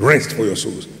rest for your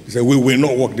souls. He said, we will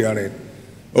not walk therein.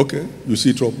 Okay, you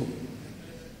see trouble.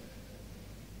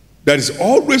 There is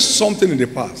always something in the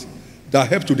past that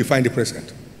helps to define the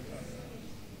present.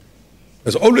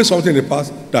 There's always something in the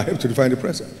past that helps to define the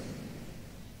present.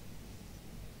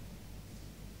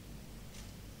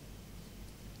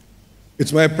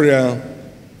 It's my prayer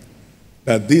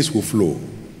that this will flow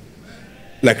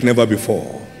like never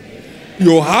before.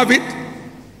 You have it,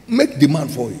 make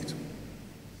demand for it.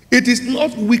 It is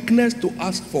not weakness to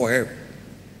ask for help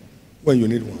when you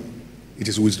need one. It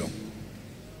is wisdom.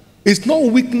 It's not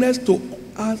weakness to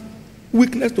ask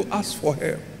for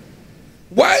help.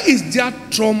 Why is there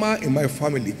trauma in my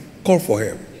family? Call for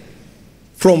help.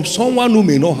 From someone who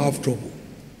may not have trouble,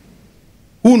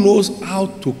 who knows how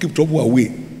to keep trouble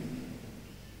away.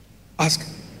 Ask.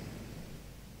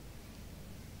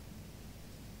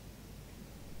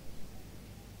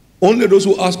 Only those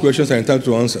who ask questions are entitled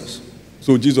to answers.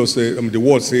 So Jesus said, the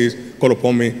word says, call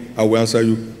upon me, I will answer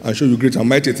you and show you great and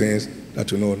mighty things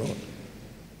that you know not.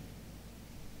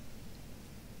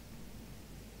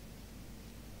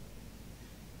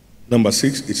 Number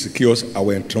 6, it secures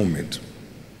our enthronement.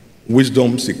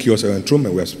 Wisdom secures our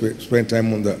enthronement. We have spent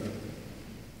time on that.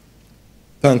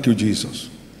 Thank you, Jesus.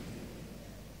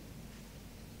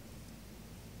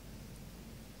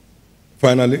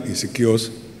 Finally, it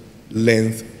secures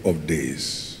length of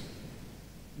days.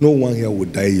 No one here will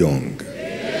die young.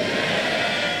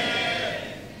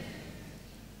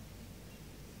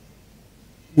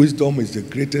 Wisdom is the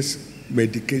greatest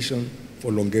medication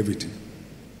for longevity.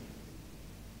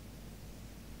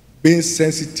 Being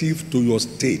sensitive to your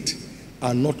state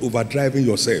and not overdriving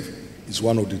yourself is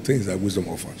one of the things that wisdom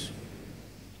offers.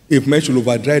 If men should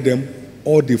overdrive them,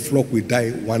 all the flock will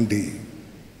die one day.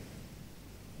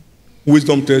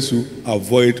 Wisdom tells you,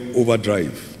 avoid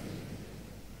overdrive.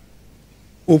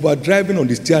 Overdriving on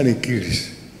the steering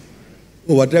kills.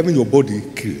 Overdriving your body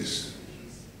kills.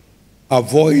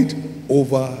 Avoid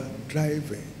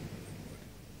overdriving.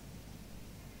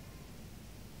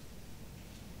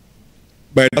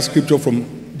 By that scripture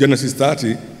from Genesis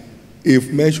 30,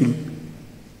 if men should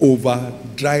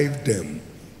overdrive them,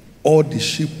 all the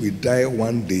sheep will die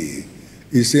one day.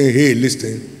 He's saying, hey,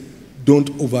 listen, don't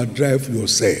overdrive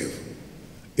yourself.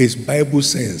 It's Bible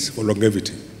sense for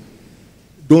longevity.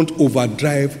 Don't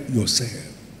overdrive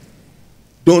yourself.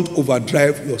 Don't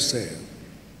overdrive yourself.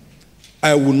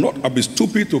 I will not be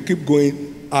stupid to keep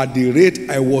going at the rate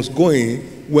I was going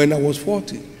when I was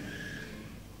 40.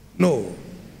 No.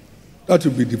 That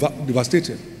would be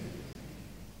devastating.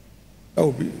 That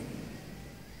would be.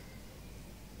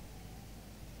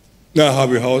 Now I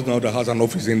have a house now that has an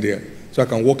office in there, so I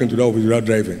can walk into that office without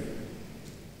driving.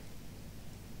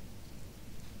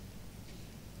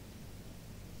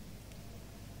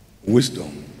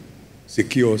 Wisdom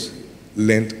secures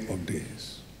length of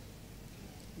days.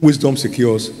 Wisdom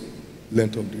secures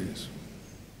length of days.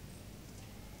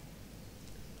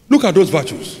 Look at those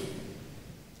virtues.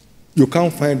 You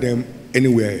can't find them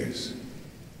anywhere else.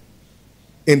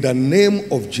 In the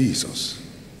name of Jesus,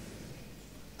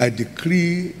 I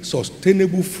decree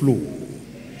sustainable flow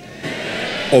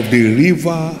of the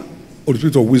river of the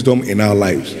Spirit of wisdom in our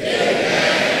lives.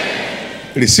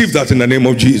 Receive that in the name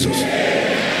of Jesus.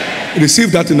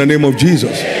 Receive that in the name of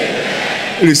Jesus.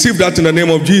 Receive that in the name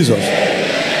of Jesus.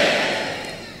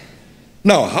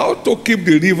 Now, how to keep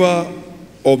the river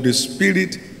of the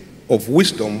Spirit of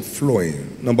wisdom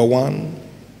flowing? Number one,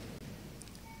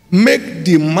 make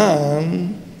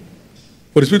demand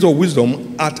for the Spirit of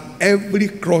wisdom at every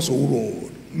crossroad.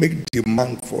 Make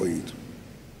demand for it.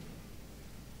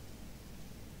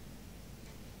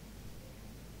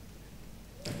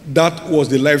 That was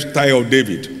the lifestyle of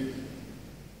David.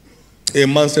 A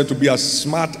man said to be as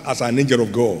smart as an angel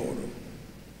of God.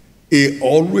 He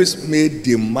always made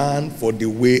demand for the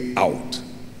way out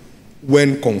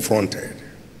when confronted.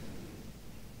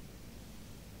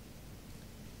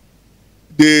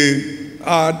 They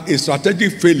had a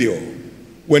strategic failure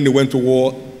when they went to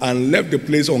war and left the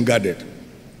place unguarded.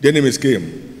 The enemies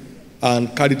came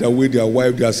and carried away their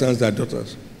wives, their sons, their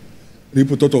daughters. The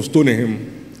people thought of stoning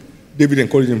him. David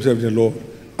encouraged himself in the Lord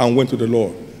and went to the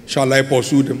Lord. Shall I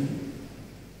pursue them?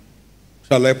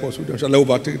 Shall I pursue them? Shall I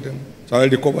overtake them? Shall I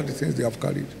recover the things they have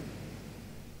carried?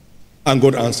 And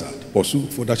God answered, pursue,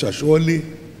 for that shall surely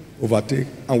overtake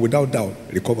and without doubt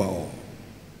recover all.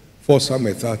 1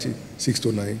 Samuel 30,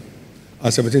 6-9,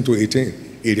 and 17 to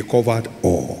 18, he recovered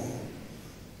all.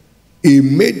 He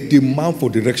made demand for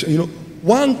direction. You know,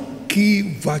 one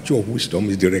key virtue of wisdom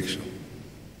is direction.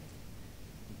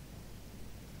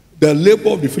 The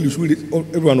labor of the field is really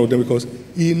everyone of them because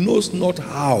he knows not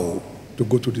how to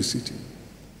go to the city.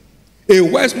 A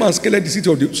wise man scaled the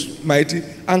city of the mighty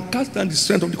and cast down the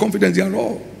strength of the confidence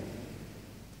thereof.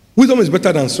 Wisdom is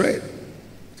better than strength,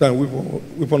 than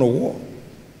weapon of war.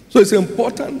 So it's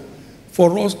important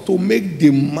for us to make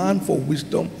demand for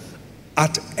wisdom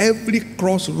at every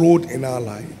crossroad in our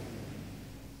life.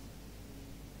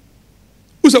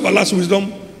 Whosoever lacks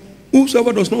wisdom,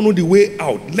 whosoever does not know the way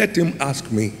out, let him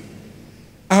ask me.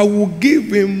 I will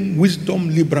give him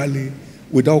wisdom liberally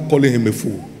without calling him a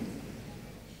fool.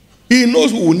 He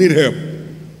knows we will need help.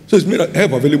 So it's made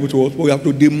help available to us, but we have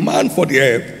to demand for the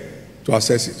help to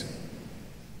access it.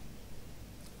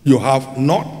 You have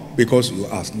not because you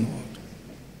ask not.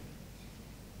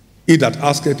 He that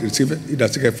asketh, receiveth. He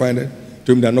that seeketh, findeth.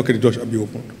 To him that knocketh, the door shall be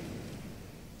opened.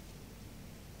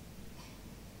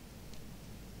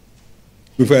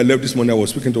 Before I left this morning, I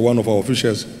was speaking to one of our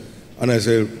officials, and I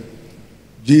said,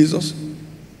 Jesus,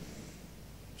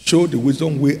 show the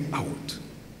wisdom way out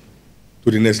to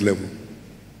the next level.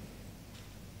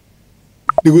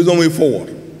 The wisdom way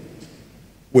forward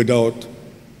without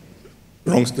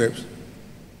wrong steps.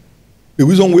 The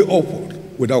wisdom way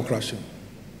upward without crashing.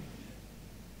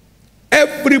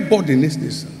 Everybody needs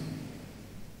this.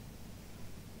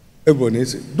 Everybody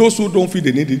needs it. Those who don't feel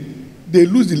they need it, they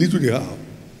lose the little they have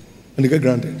and they get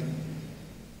granted.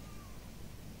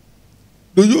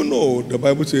 Do you know the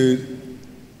Bible says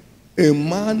a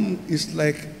man is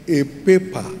like a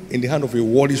paper in the hand of a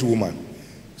wise woman?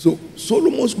 So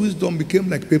Solomon's wisdom became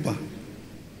like paper.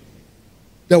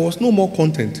 There was no more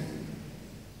content.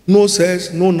 No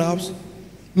cells, no nerves,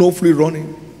 no free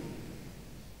running.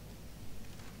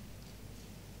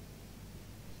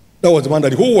 That was the man that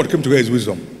the whole world came to hear his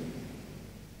wisdom.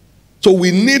 So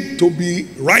we need to be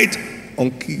right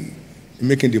on key in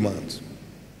making demands.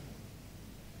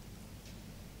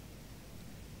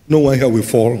 No one here will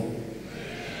fall.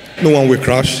 No one will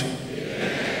crash.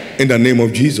 In the name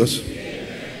of Jesus.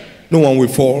 No one will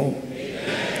fall.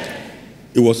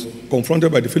 He was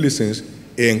confronted by the Philistines.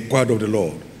 He inquired of the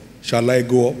Lord, shall I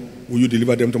go up? Will you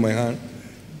deliver them to my hand?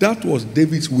 That was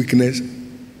David's weakness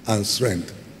and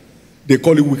strength. They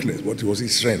call it weakness, but it was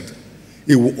his strength.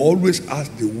 He will always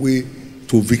ask the way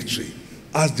to victory,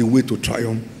 ask the way to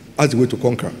triumph, ask the way to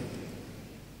conquer.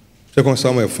 2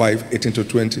 Samuel 5, 18 to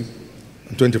 20,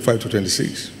 and 25 to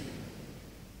 26.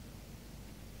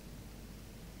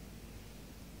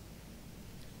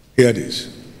 Here it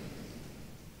is.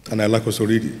 And I like us to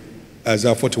read it.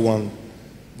 Isaiah 41,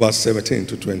 verse 17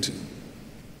 to 20.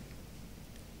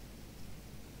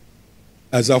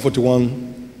 Isaiah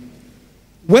 41.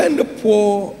 When the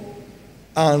poor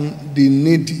and the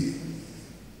needy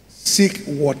seek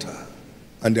water,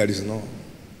 and there is none,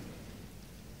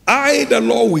 I, the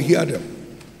Lord, will hear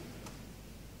them.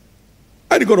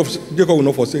 I, the God of Jacob, will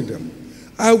not forsake them.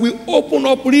 I will open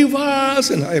up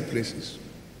rivers in high places,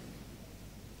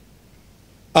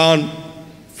 and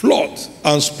floods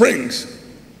and springs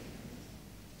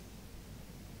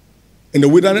in the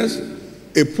wilderness,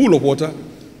 a pool of water,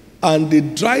 and the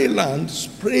dry land,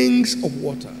 springs of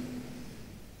water.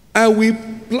 I will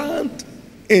plant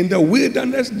in the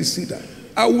wilderness the cedar.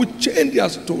 I will change their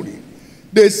story.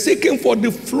 They're seeking for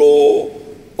the flow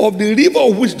of the river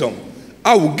of wisdom.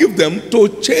 I will give them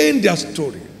to change their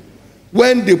story.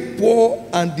 When the poor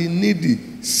and the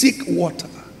needy seek water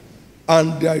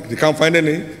and they can't find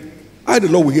any, I, the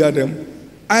Lord, will hear them.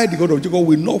 I, the God of Jacob,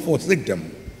 will not forsake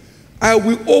them. I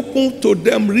will open to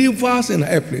them rivers in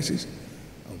high places,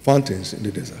 fountains in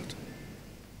the desert.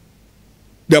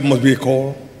 There must be a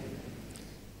call.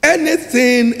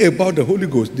 Anything about the Holy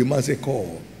Ghost demands a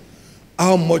call.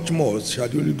 How much more shall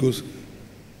the Holy Ghost,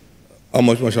 how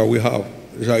much more shall we have?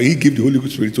 Shall he give the Holy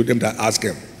Ghost Spirit to them that ask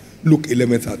him? Luke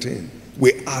 11:13.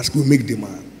 We ask, we make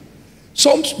demand.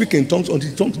 Some speak in tongues until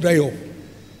the tongues dry up.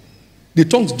 The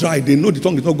tongues dry, they know the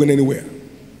tongue is not going anywhere.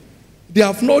 They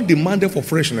have not demanded for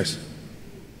freshness.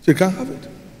 So you can't have it.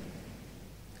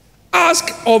 Ask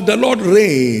of the Lord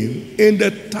rain in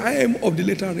the time of the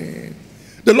later rain.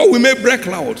 The Lord will make bright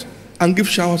clouds and give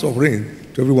showers of rain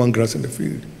to everyone grass in the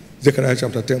field. Zechariah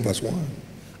chapter 10, verse 1.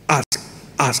 Ask,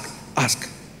 ask, ask,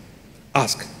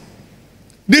 ask.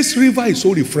 This river is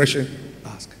so refreshing.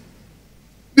 Ask.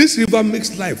 This river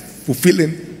makes life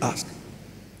fulfilling. Ask.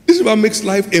 This river makes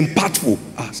life impactful.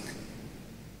 Ask.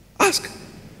 Ask.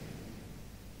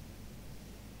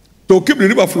 To keep the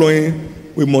river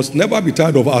flowing, we must never be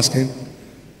tired of asking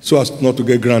so as not to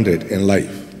get grounded in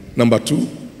life. Number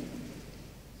 2,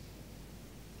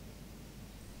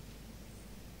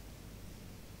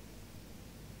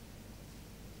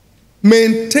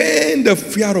 maintain the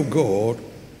fear of God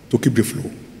to keep the flow.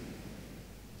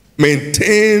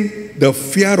 Maintain the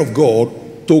fear of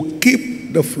God to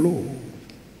keep the flow.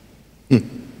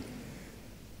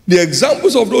 The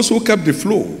examples of those who kept the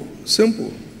flow,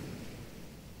 simple.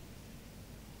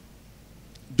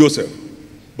 Joseph,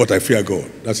 but I fear God.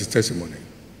 That's his testimony.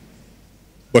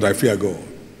 But I fear God.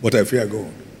 But I fear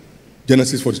God.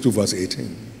 Genesis 42, verse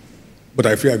 18. But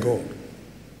I fear God.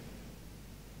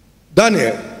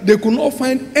 Daniel, they could not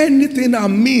find anything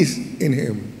amiss in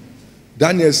him.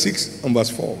 Daniel 6 and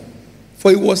verse 4.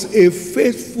 For he was a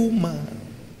faithful man.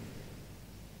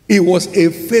 He was a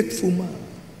faithful man.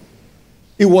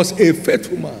 He was a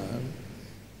faithful man.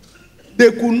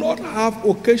 They could not have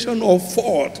occasion or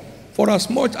fault for as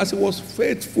much as he was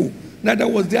faithful. Neither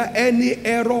was there any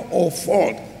error or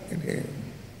fault in him.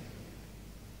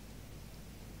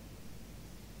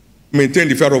 Maintain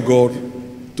the fear of God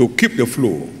to keep the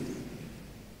flow.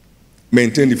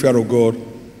 Maintain the fear of God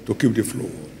to keep the flow.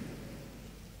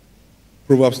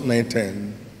 Proverbs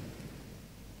 9:10.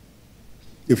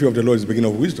 The fear of the Lord is the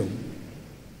beginning of wisdom.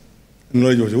 The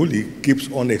knowledge of the Holy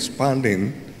keeps on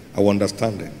expanding our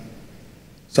understanding.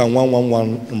 Psalm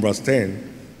 111 and verse 10.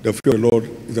 The fear of the Lord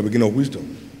is the beginning of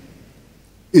wisdom.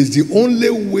 It's the only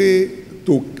way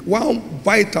one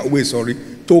vital way,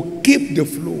 to keep the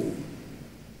flow.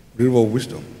 River of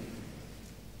wisdom.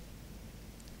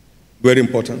 Very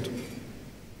important.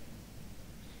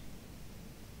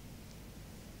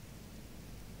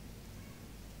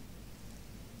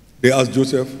 They asked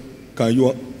Joseph, can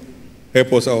you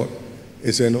help us out?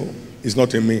 He said, no, it's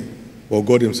not in me, but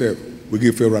God himself will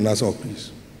give Pharaoh an answer of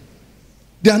peace.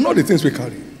 They are not the things we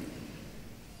carry.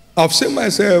 I've seen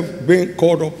myself being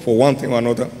called up for one thing or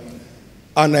another,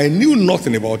 and I knew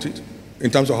nothing about it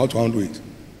in terms of how to handle it.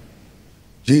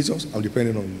 Jesus, I'm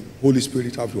depending on you. Holy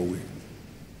Spirit, have your way.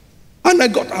 And I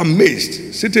got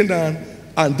amazed, sitting down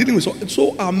and dealing with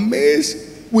so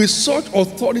amazed with such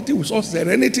authority, with such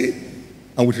serenity,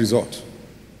 and with result.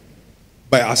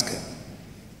 By asking.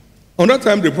 On that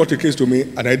time, they brought a case to me,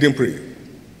 and I didn't pray.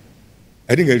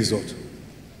 I didn't get a result.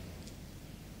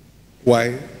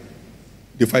 Why?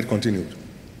 The fight continued.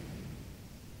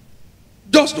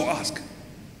 Just to ask.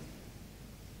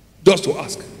 Just to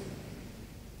ask.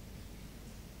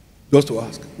 Just to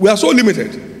ask. We are so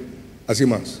limited as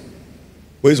humans,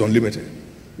 but it's unlimited.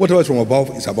 Whatever is from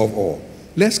above is above all.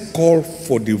 Let's call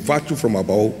for the virtue from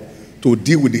above to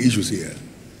deal with the issues here.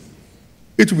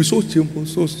 It will be so simple,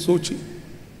 so cheap.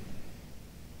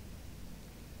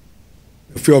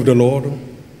 The fear of the Lord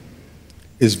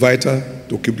is vital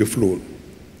to keep the flow.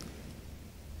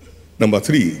 Number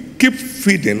 3, keep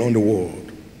feeding on the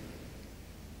word.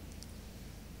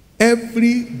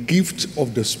 Every gift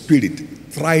of the Spirit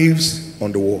thrives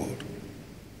on the word.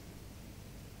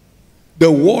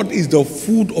 The word is the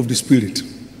food of the Spirit.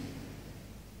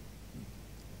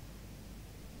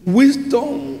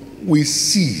 Wisdom will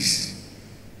cease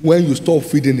when you stop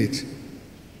feeding it.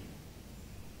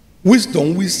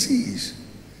 Wisdom will cease.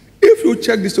 If you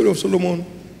check the story of Solomon,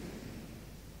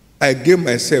 I gave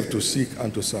myself to seek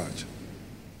and to search.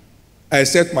 I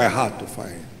set my heart to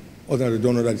find, other than the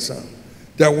dawn under the sun.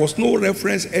 There was no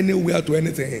reference anywhere to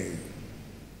anything.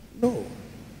 No.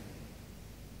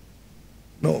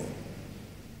 No.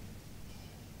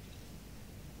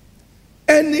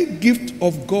 Any gift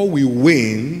of God will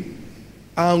wane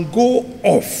and go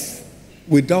off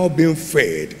without being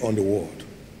fed on the word.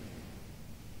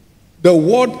 The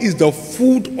word is the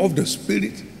food of the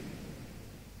Spirit.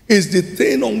 It's the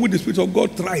thing on which the Spirit of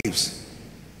God thrives.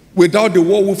 Without the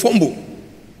word, we fumble.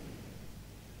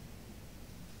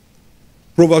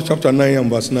 Proverbs chapter 9 and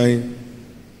verse 9.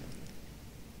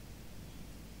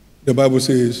 The Bible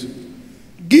says,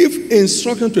 give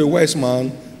instruction to a wise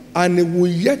man, and he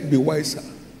will yet be wiser.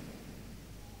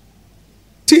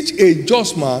 Teach a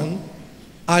just man,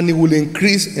 and he will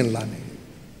increase in learning.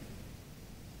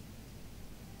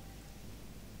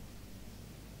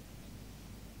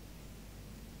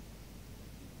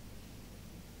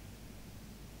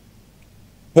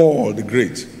 Paul the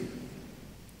Great,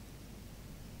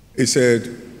 he said,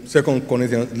 2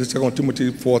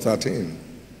 Timothy 4:13.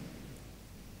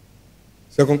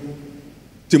 2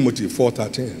 Timothy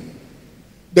 4:13.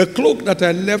 The cloak that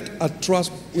I left at Troas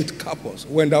with Carpus,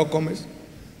 when thou comest,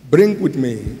 bring with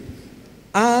me,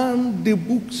 and the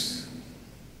books,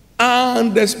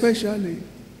 and especially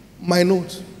my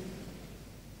note.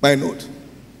 My note.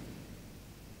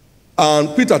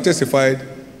 And Peter testified,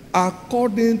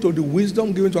 according to the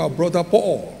wisdom given to our brother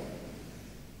Paul,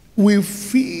 we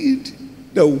feed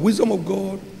the wisdom of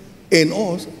God in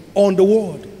us on the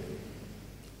word.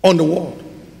 On the word.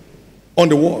 On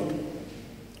the word.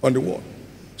 On the word.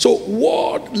 So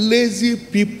what lazy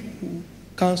people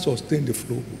can sustain the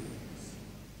flow?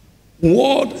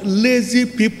 What lazy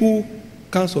people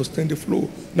can sustain the flow?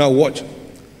 Now watch.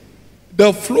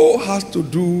 The flow has to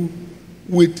do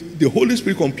with the Holy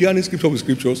Spirit comparing scripture with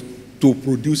scriptures to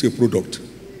produce a product.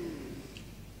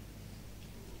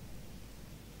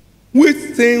 Which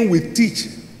thing we teach,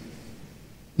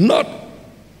 not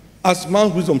as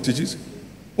man's wisdom teaches,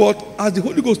 but as the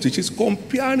Holy Ghost teaches,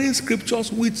 comparing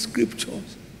scriptures with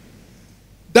scriptures.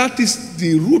 That is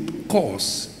the root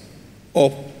cause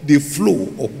of the flow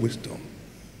of wisdom.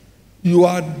 You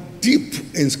are deep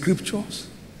in scriptures,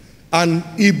 and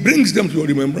he brings them to your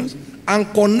remembrance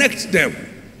and connects them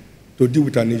to deal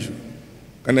with an issue.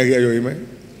 Can I hear your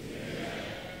amen?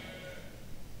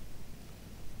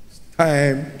 It's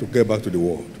time to get back to the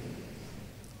word.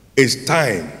 It's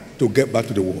time to get back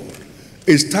to the word.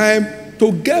 It's time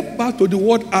to get back to the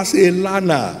word as a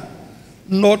learner,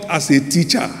 not as a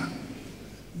teacher.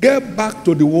 Get back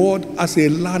to the word as a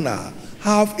learner.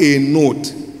 Have a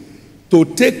note to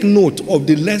take note of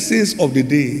the lessons of the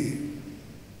day.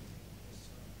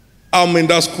 I'm in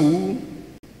that school.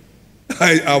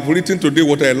 I have written today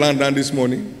what I learned down this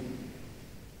morning.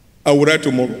 I will write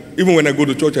tomorrow. Even when I go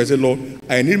to church, I say, Lord,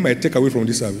 I need my takeaway from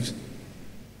this service.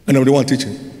 And I'm the one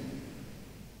teaching.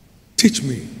 Teach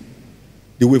me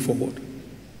the way forward.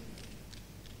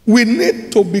 We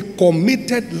need to be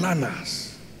committed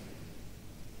learners,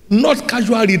 not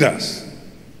casual readers.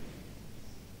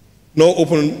 Now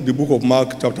open the book of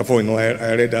Mark chapter 4.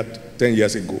 I read that 10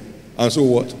 years ago. And so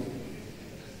what?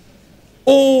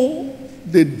 Oh,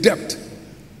 the depth,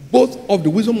 both of the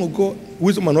wisdom of God,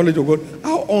 wisdom and knowledge of God,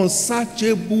 how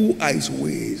unsearchable are his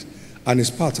ways, and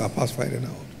his paths are past finding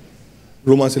out.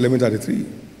 Romans 11:33.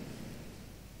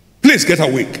 Please get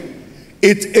awake.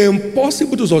 It's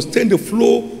impossible to sustain the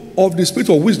flow of the spirit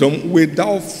of wisdom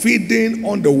without feeding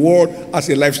on the word as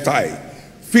a lifestyle.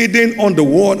 Feeding on the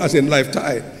word as a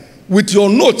lifestyle. With your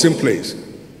notes in place.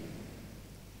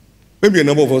 Maybe a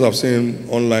number of us have seen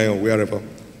online or wherever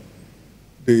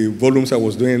the volumes I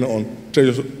was doing on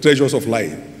treasures of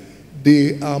life.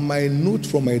 They are my notes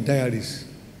from my diaries.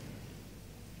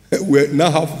 We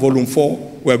now have volume 4.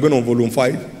 We are going on volume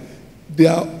 5. They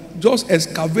are just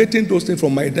excavating those things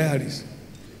from my diaries.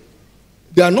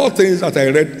 They are not things that I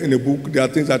read in a book. They are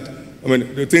things that,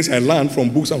 the things I learned from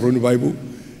books and from the Bible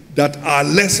that are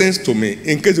lessons to me.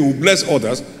 In case it will bless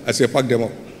others, I say pack them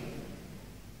up.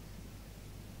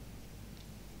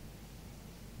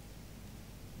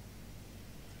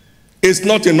 It's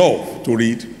not enough to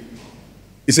read.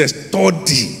 It's a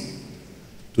study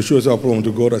to show yourself approved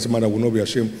to God as a man that will not be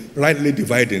ashamed, rightly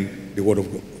dividing the word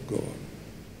of God.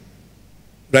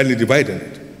 Rightly dividing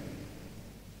it.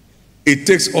 It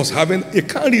takes us having, it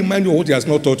can't remind you of what he has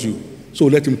not taught you, so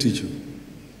let him teach you.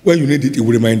 When you need it, he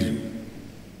will remind you.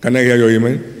 Can I hear your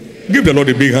amen? Give the Lord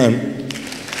a big hand.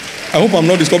 I hope I'm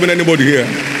not disturbing anybody here.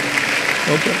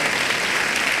 Okay.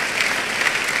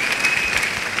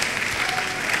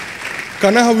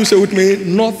 Can I have you say with me,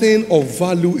 nothing of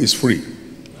value is free.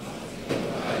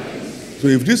 So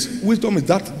if this wisdom is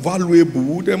that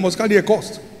valuable, then it must carry a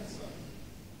cost.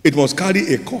 It must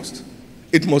carry a cost.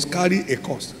 It must carry a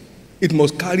cost. It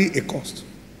must carry a cost.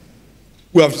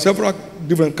 We have several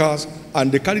different cars,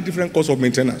 and they carry different costs of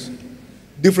maintenance.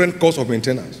 Different costs of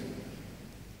maintenance.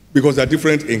 Because they are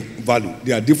different in value.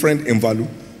 They are different in value.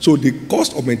 So the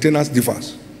cost of maintenance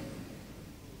differs.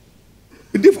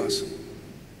 It differs.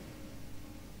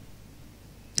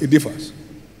 It differs.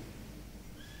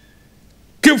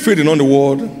 Keep feeding on the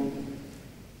word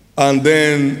and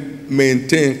then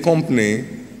maintain company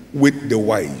with the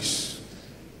wise.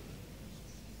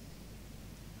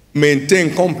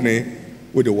 Maintain company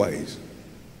with the wise.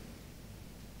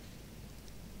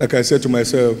 Like I said to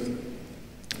myself,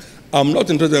 I'm not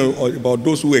interested about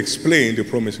those who explain the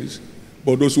promises,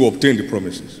 but those who obtain the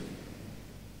promises.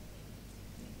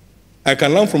 I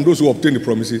can learn from those who obtain the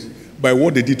promises by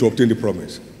what they did to obtain the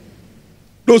promise.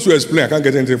 Those who explain, I can't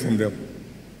get anything from them.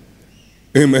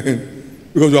 Amen.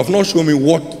 Because you have not shown me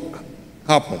what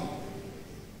happened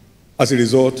as a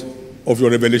result of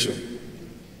your revelation.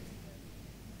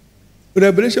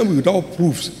 Revelation without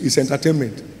proofs is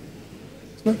entertainment.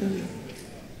 It's not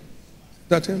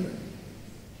entertainment.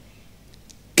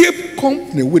 Keep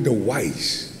company with the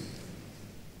wise.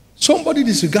 Somebody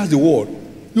disregards the word,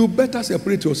 you better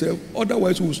separate yourself,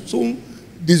 otherwise you will soon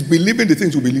disbelieve in the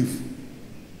things you believe.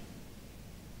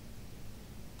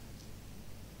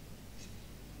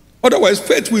 Otherwise,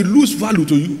 faith will lose value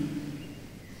to you.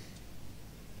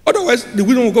 Otherwise, the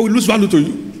wisdom of God will lose value to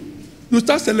you. You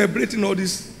start celebrating all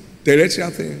this terrestrial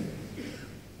thing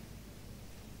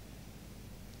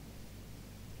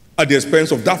at the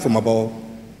expense of that from above,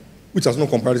 which has no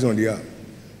comparison on the earth.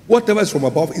 Whatever is from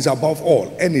above is above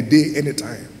all, any day, any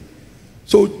time.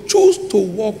 So choose to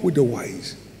walk with the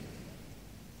wise.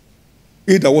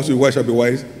 He that walks with the wise shall be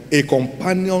wise. A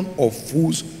companion of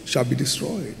fools shall be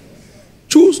destroyed.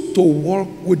 Choose to walk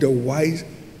with the wise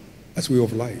as way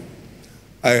of life.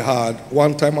 I had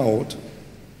one time out,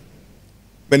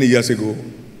 many years ago,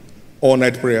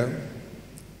 all-night prayer,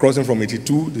 crossing from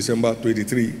 82 December to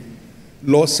 83.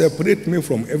 Lord, separate me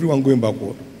from everyone going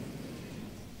backward.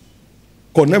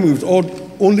 Connect me with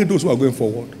only those who are going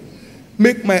forward.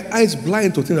 Make my eyes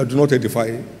blind to things that do not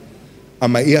edify,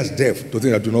 and my ears deaf to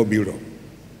things that do not build up.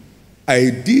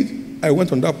 I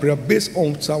went on that prayer based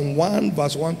on Psalm 1,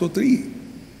 verse 1 to 3.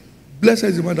 Blessed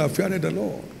is the man that feareth the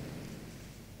Lord,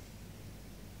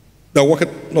 that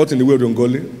walketh not in the way of the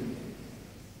ungodly,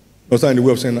 nor in the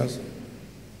way of sinners,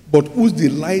 but whose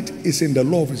delight is in the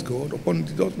law of his God, upon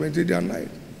the judgment day and night.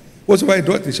 Whatsoever he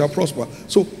doeth, he shall prosper.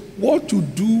 So what you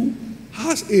do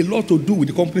has a lot to do with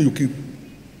the company you keep.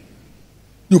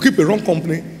 You keep a wrong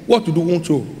company, what to do won't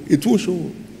show. It won't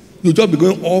show. You'll just be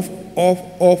going off,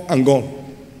 and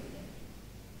gone.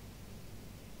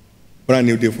 Brand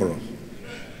new day for us.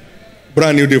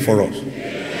 Brand new day for us.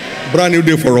 Brand new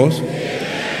day for us.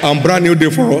 And brand new day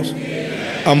for us.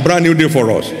 And brand new day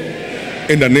for us.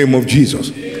 In the name of Jesus.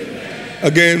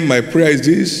 Again, my prayer is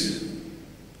this.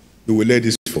 You will let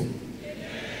this flow.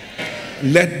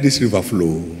 Let this river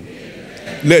flow.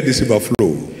 Let this river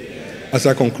flow. As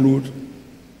I conclude,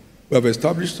 we have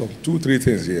established some 2-3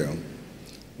 things here.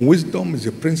 Wisdom is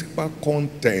the principal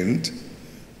content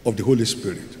of the Holy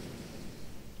Spirit.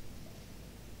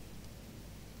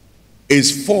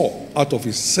 It's 4 out of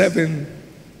his 7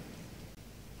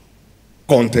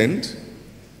 content,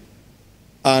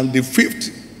 and the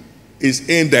 5th is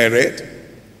indirect.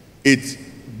 It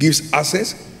gives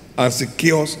access and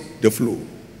secures the flow,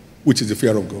 which is the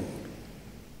fear of God.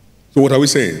 So what are we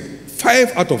saying?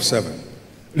 5 out of 7,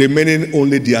 remaining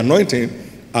only the anointing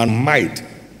and might,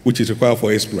 which is required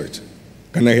for exploit.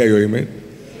 Can I hear your amen?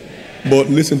 But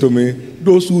listen to me.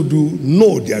 Those who do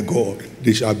know their God,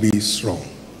 they shall be strong.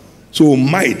 So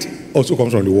might also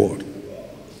comes from the word.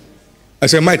 I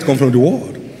say might comes from the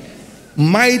word.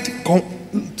 Might come.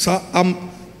 So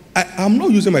I'm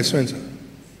not using my strength.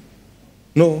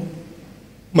 No.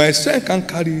 My strength can't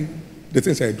carry the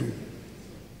things I do.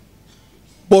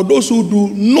 But those who do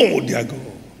know their God,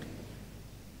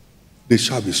 they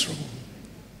shall be strong.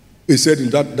 He said in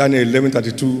that Daniel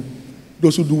 11:32,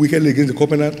 those who do wickedly against the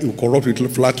covenant will corrupt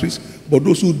with flatteries. But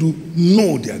those who do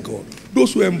know their God,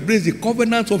 those who embrace the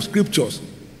covenant of scriptures,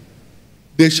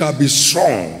 they shall be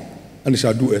strong and they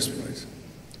shall do exploits.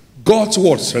 God's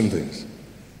word strengthens.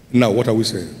 Now, what are we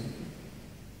saying?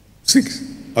 6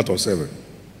 out of 7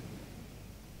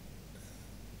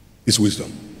 is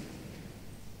wisdom.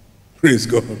 Praise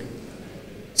God.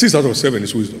 6 out of 7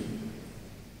 is wisdom.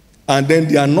 And then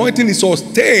the anointing is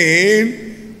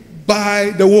sustained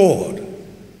by the word.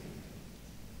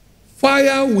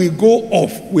 Fire will go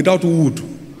off without wood.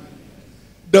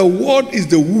 The word is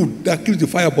the wood that keeps the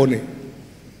fire burning.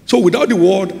 So without the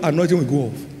word, anointing will go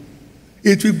off.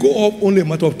 It will go off only a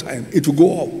matter of time. It will go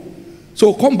off.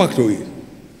 So come back to it.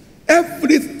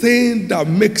 Everything that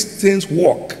makes things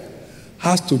work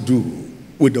has to do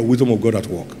with the wisdom of God at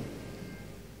work.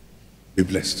 Be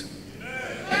blessed.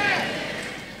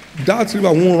 That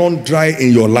river won't run dry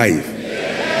in your life.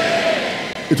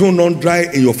 It won't run dry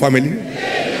in your family.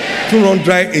 It won't run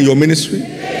dry in your ministry.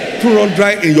 It won't run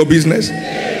dry in your business.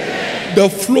 The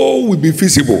flow will be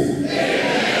visible.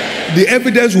 The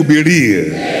evidence will be real.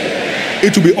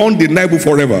 It will be undeniable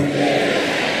forever.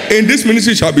 In this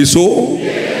ministry it shall be so.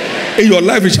 In your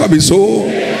life it shall be so.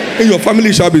 In your family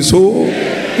it shall be so.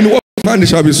 In the work of hand it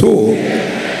shall be so.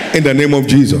 In the name of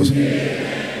Jesus.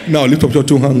 Now lift up your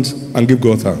 2 hands and give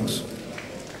God thanks.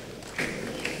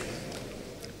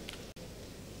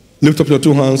 Lift up your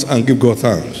 2 hands and give God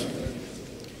thanks.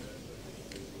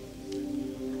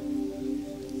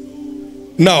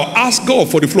 Now ask God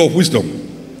for the flow of wisdom.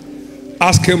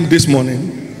 Ask him this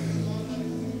morning.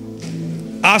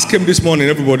 Ask him this morning,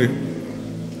 everybody.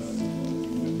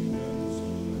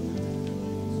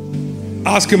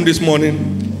 Ask him this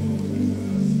morning.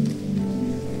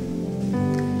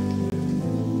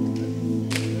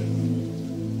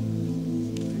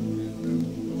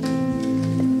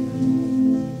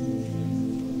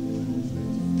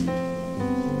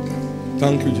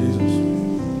 Thank you, Jesus.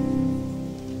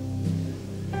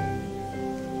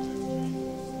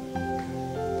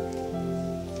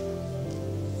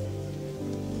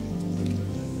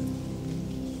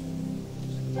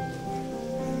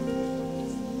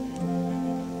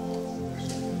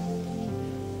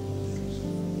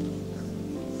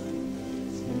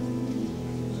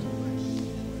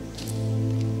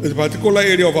 There's a particular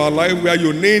area of our life where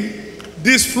you need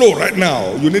this flow right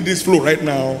now. You need this flow right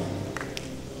now.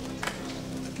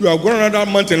 You have gone around that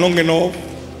mountain long enough.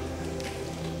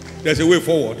 There's a way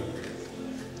forward.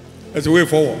 There's a way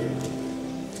forward.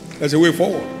 There's a way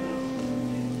forward.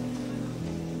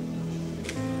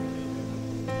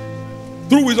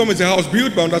 Through wisdom is a house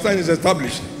built, but understanding is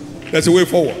established. There's a way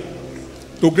forward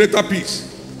to greater peace,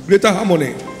 greater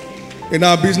harmony in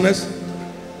our business,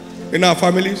 in our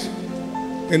families,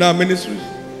 in our ministries,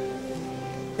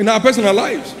 in our personal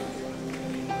lives.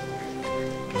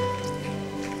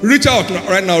 Reach out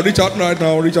right now, reach out right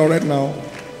now, reach out right now.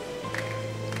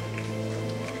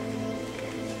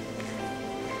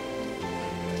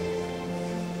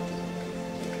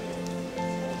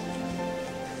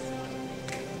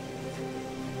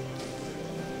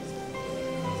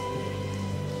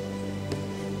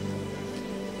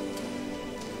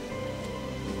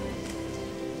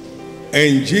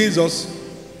 In Jesus'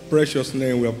 precious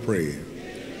name we are praying.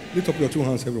 Lift up your 2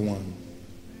 hands, everyone.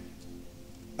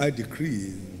 I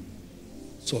decree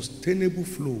sustainable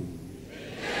flow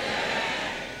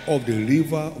of the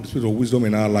river of the Spirit of wisdom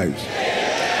in our lives.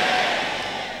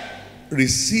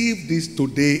 Receive this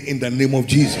today in the name of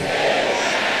Jesus.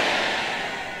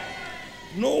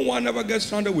 No one ever gets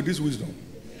stranded with this wisdom.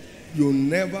 You'll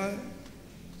never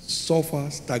suffer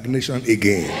stagnation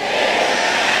again.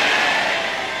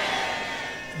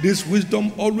 This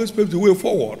wisdom always paves the way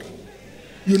forward.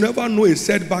 You never know a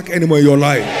setback anymore in your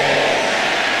life.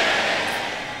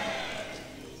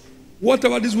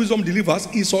 Whatever this wisdom delivers,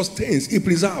 it sustains, it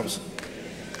preserves.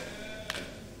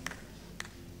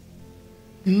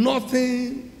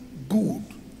 Nothing good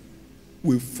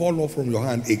will fall off from your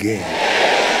hand again.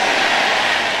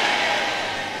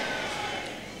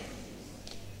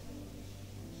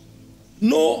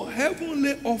 No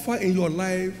heavenly offer in your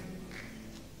life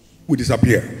will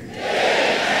disappear.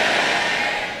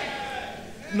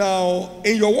 Now,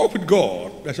 in your walk with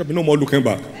God, there shall be no more looking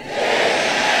back.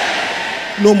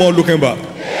 No more looking back.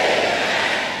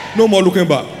 No more looking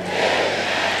back.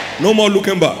 No more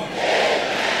looking back.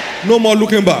 No more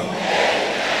looking back.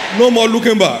 No more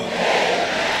looking back.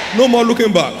 No more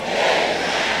looking back.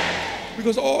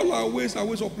 Because all our ways are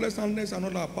ways of pleasantness and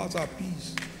all our paths are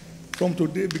peace. From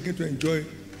today, begin to enjoy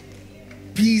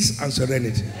peace and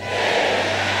serenity.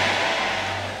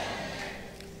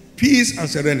 Peace and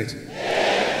serenity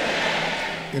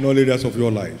in all areas of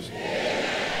your lives.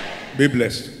 Be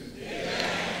blessed.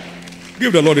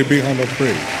 Give the Lord a big hand of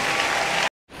praise.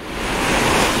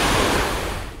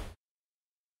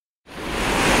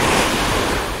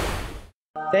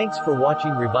 Thanks for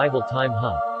watching Revival Time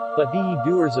Hub. But be ye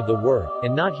doers of the word,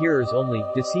 and not hearers only,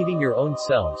 deceiving your own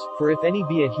selves. For if any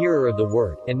be a hearer of the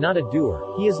word, and not a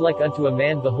doer, he is like unto a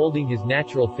man beholding his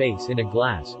natural face in a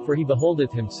glass. For he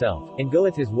beholdeth himself, and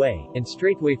goeth his way, and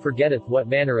straightway forgetteth what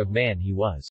manner of man he was.